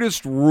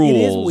weirdest rules.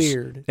 It is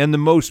weird. And the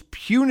most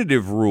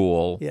punitive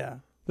rule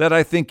that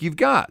I think you've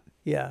got.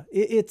 Yeah.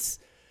 It's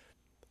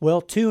Well,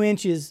 2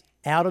 inches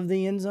out of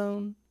the end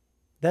zone,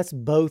 that's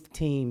both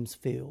teams'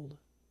 field.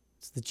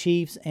 It's the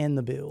Chiefs and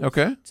the Bills.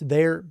 Okay. So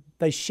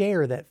they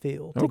share that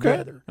field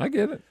together. I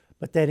get it.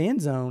 But that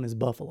end zone is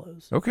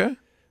Buffalo's. Okay.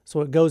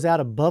 So it goes out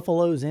of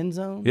Buffalo's end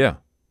zone. Yeah.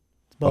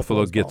 Buffalo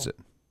Buffalo's gets ball.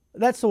 it.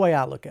 That's the way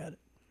I look at it.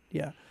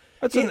 Yeah.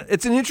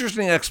 It's an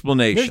interesting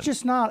explanation. There's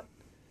just not.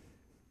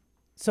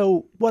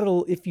 So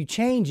if you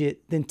change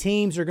it, then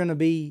teams are going to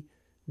be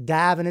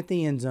diving at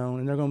the end zone,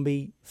 and they're going to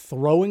be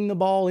throwing the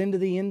ball into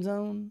the end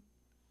zone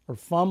or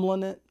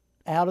fumbling it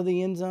out of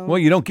the end zone. Well,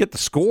 you don't get the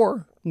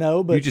score.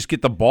 No, but you just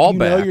get the ball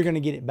back. You know you're going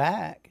to get it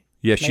back.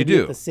 Yes, Maybe you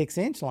do. At the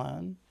 6-inch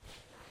line.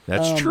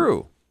 That's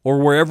true. Or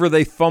wherever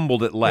they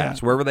fumbled it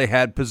last, wherever they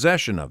had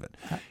possession of it.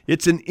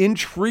 It's an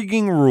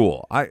intriguing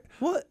rule. I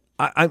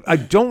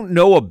don't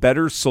know a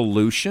better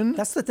solution.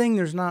 That's the thing.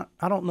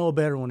 I don't know a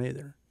better one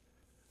either.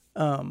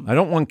 I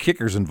don't want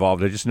kickers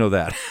involved. I just know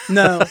that.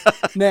 No.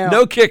 Now,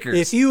 no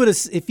kickers.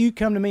 If you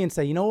come to me and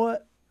say, you know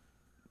what?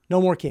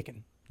 No more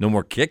kicking. No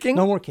more kicking?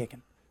 No more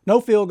kicking. No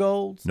field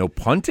goals. No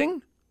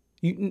punting?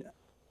 You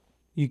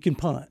can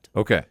punt.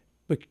 Okay.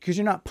 Because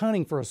you're not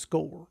punting for a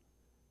score.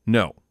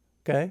 No.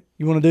 Okay.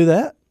 You want to do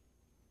that?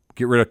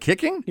 Get rid of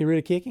kicking? Get rid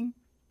of kicking?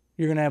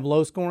 You're going to have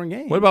low-scoring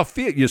games. What about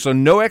field? So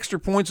no extra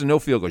points and no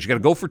field goals. You got to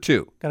go for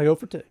 2. Got to go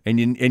for 2. And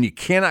you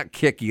cannot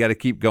kick. You got to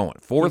keep going.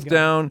 Fourth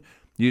down,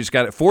 you just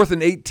got it. 4th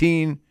and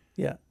 18.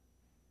 Yeah.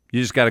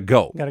 You just got to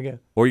go. Got to go.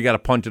 Or you got to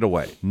punt it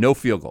away. No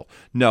field goal.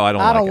 No, I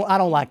don't like it. I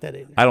don't like that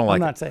either. I don't like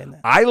it. I'm not saying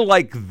that. I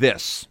like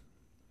this.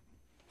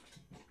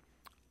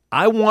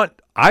 I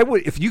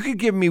would, if you could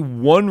give me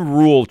one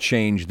rule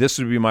change, this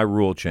would be my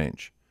rule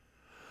change.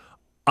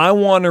 I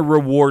want to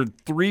reward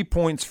 3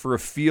 points for a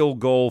field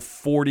goal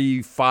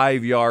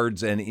 45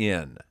 yards and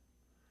in.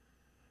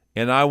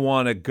 And I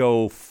want to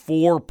go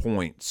 4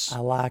 points. I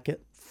like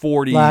it.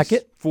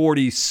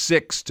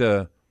 46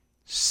 to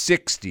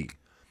 60.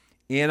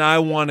 And I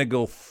want to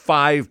go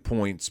 5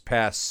 points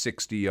past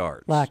 60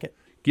 yards. Like it.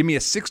 Give me a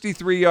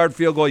 63-yard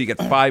field goal, you get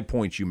 5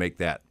 points, you make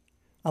that.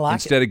 I like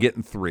instead of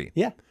getting 3.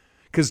 Yeah.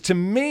 Because to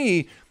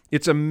me,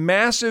 it's a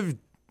massive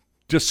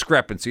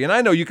discrepancy. And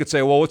I know you could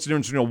say, well, what's the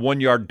difference between a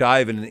 1-yard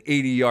dive and an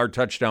 80-yard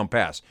touchdown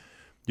pass?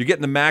 You're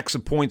getting the max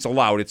of points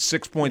allowed. It's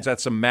 6 points.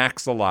 That's the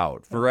max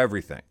allowed for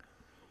everything.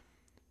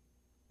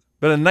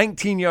 But a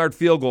 19-yard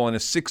field goal and a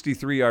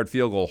 63-yard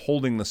field goal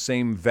holding the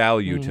same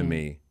value to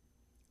me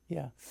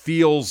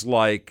feels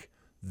like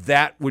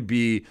that would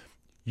be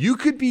 – you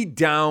could be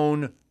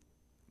down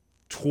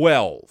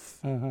 12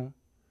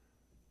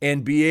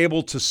 and be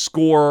able to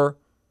score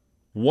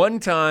one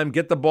time,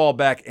 get the ball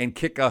back, and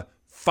kick a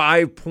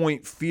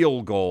 5-point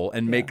field goal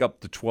and make up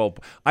the 12.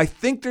 I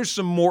think there's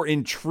some more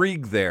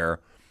intrigue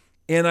there,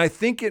 and I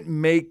think it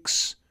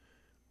makes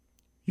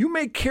 – you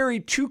may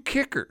carry 2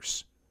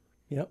 kickers.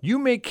 Yep. You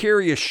may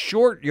carry a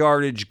short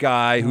yardage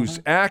guy who's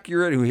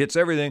accurate, who hits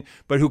everything,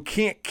 but who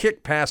can't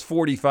kick past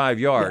 45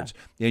 yards.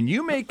 Yeah. And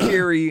you may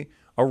carry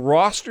a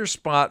roster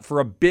spot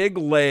for a big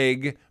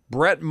leg,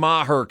 Brett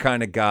Maher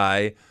kind of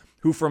guy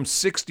who from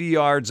 60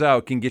 yards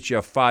out can get you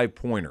a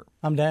 5-pointer.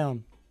 I'm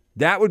down.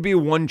 That would be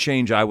one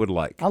change I would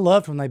like. I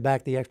loved when they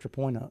backed the extra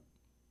point up.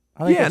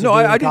 I did too.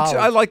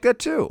 I like that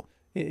too.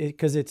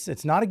 Because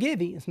it's not a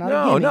givey. It's not a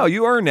gimme. gimme. No,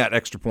 you earn that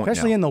extra point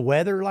especially now. in the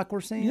weather like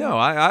we're seeing. No,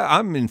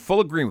 I'm in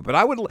full agreement. But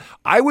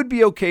I would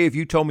be okay if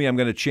you told me I'm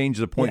going to change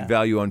the point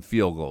value on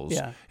field goals.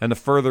 Yeah. And the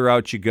further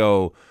out you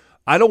go,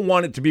 I don't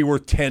want it to be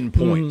worth 10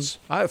 points.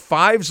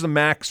 5's the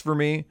max for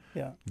me.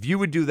 Yeah. If you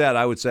would do that,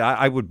 I would say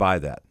I would buy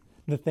that.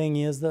 The thing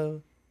is,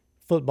 though,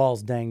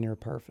 football's dang near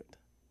perfect.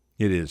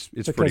 It is.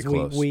 It's because pretty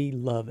close. We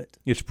love it.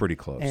 It's pretty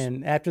close.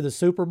 And after the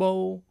Super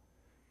Bowl,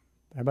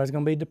 everybody's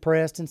going to be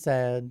depressed and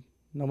sad.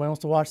 Nobody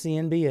wants to watch the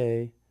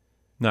NBA.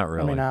 Not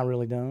really. I mean, I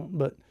really don't.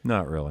 But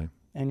not really.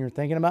 And you're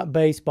thinking about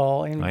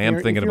baseball. And I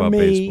am thinking about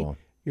baseball.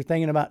 You're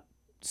thinking about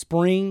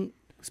spring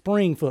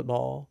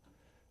football.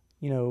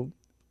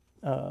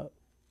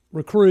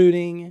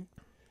 Recruiting.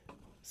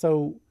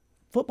 So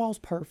football's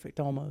perfect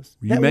almost.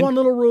 One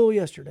little rule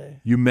yesterday.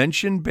 You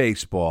mentioned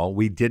baseball.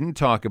 We didn't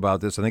talk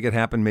about this. I think it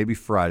happened maybe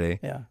Friday.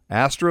 Yeah.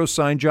 Astros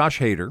signed Josh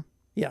Hader.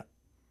 Yeah.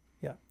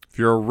 If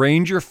you're a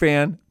Ranger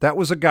fan, that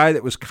was a guy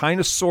that was kind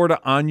of sort of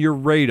on your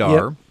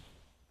radar. Yep.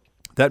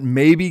 That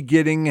maybe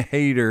getting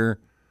Hader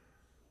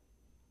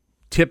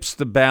tips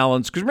the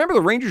balance. Because remember, the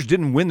Rangers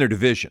didn't win their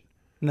division.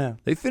 No.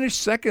 They finished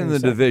second in the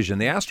division.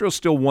 The Astros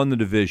still won the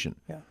division.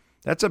 Yeah.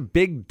 That's a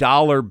big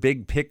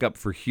pickup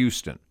for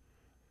Houston.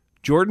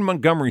 Jordan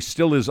Montgomery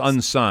still is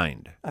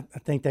unsigned. I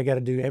think they got to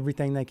do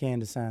everything they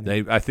can to sign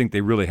him. I think they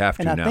really have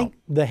to now. And I think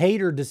the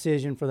Hader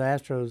decision for the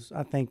Astros,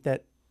 I think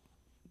that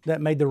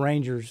made the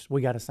Rangers,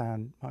 we got to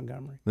sign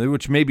Montgomery.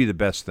 Which may be the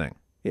best thing.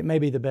 It may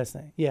be the best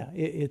thing. Yeah,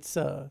 it's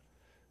a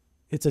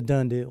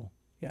done deal.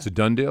 Yeah. It's a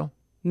done deal?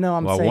 No,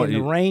 I'm saying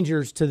the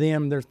Rangers, to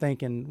them, they're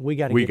thinking, we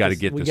got to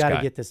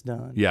get this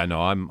done. Yeah, no,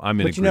 I'm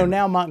in agreement. But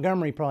now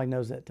Montgomery probably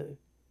knows that too.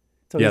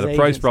 So the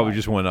price probably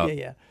just went up.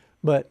 Yeah.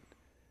 But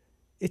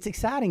it's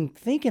exciting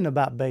thinking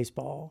about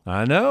baseball.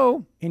 I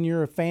know. And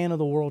you're a fan of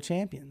the world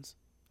champions.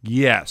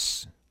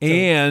 Yes.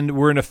 And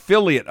we're an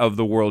affiliate of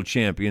the World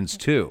Champions,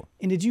 too.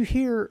 And did you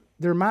hear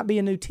there might be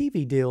a new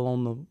TV deal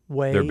on the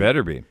way? There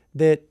better be.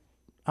 That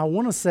I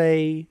want to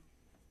say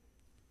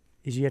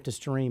is you have to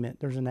stream it.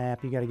 There's an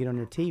app you got to get on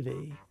your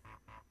TV.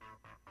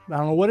 I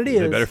don't know what it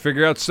is. They better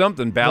figure out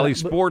something. Bally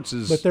Sports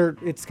is... But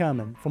it's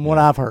coming, from what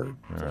I've heard.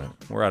 All right.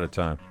 We're out of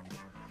time.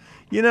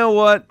 You know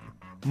what?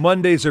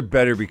 Mondays are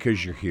better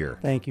because you're here.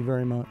 Thank you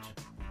very much.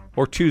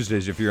 Or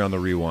Tuesdays if you're on the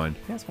rewind.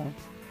 That's fine.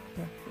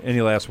 Yeah.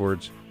 Any last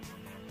words?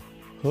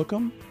 Hook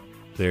 'em.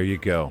 There you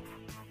go.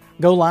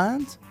 Go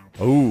Lions.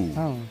 Ooh.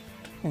 Oh.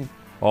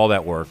 All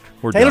that worked.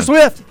 We're Taylor done.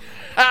 Swift.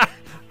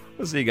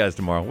 We'll see you guys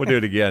tomorrow. We'll do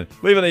it again.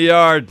 Leaving the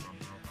Yard.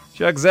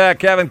 Chuck Zach,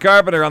 Caven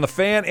Carpenter on the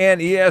Fan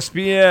and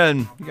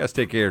ESPN. You guys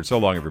take care. So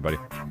long, everybody.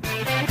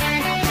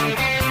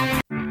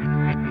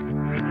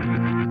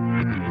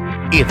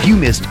 If you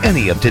missed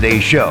any of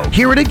today's show,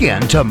 hear it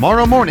again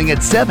tomorrow morning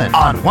at 7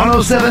 on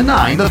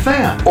 107.9 The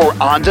Fan, or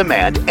on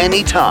demand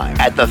anytime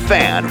at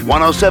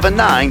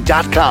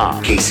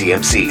thefan1079.com.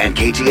 KCMC and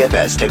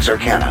KTFS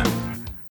Texarkana.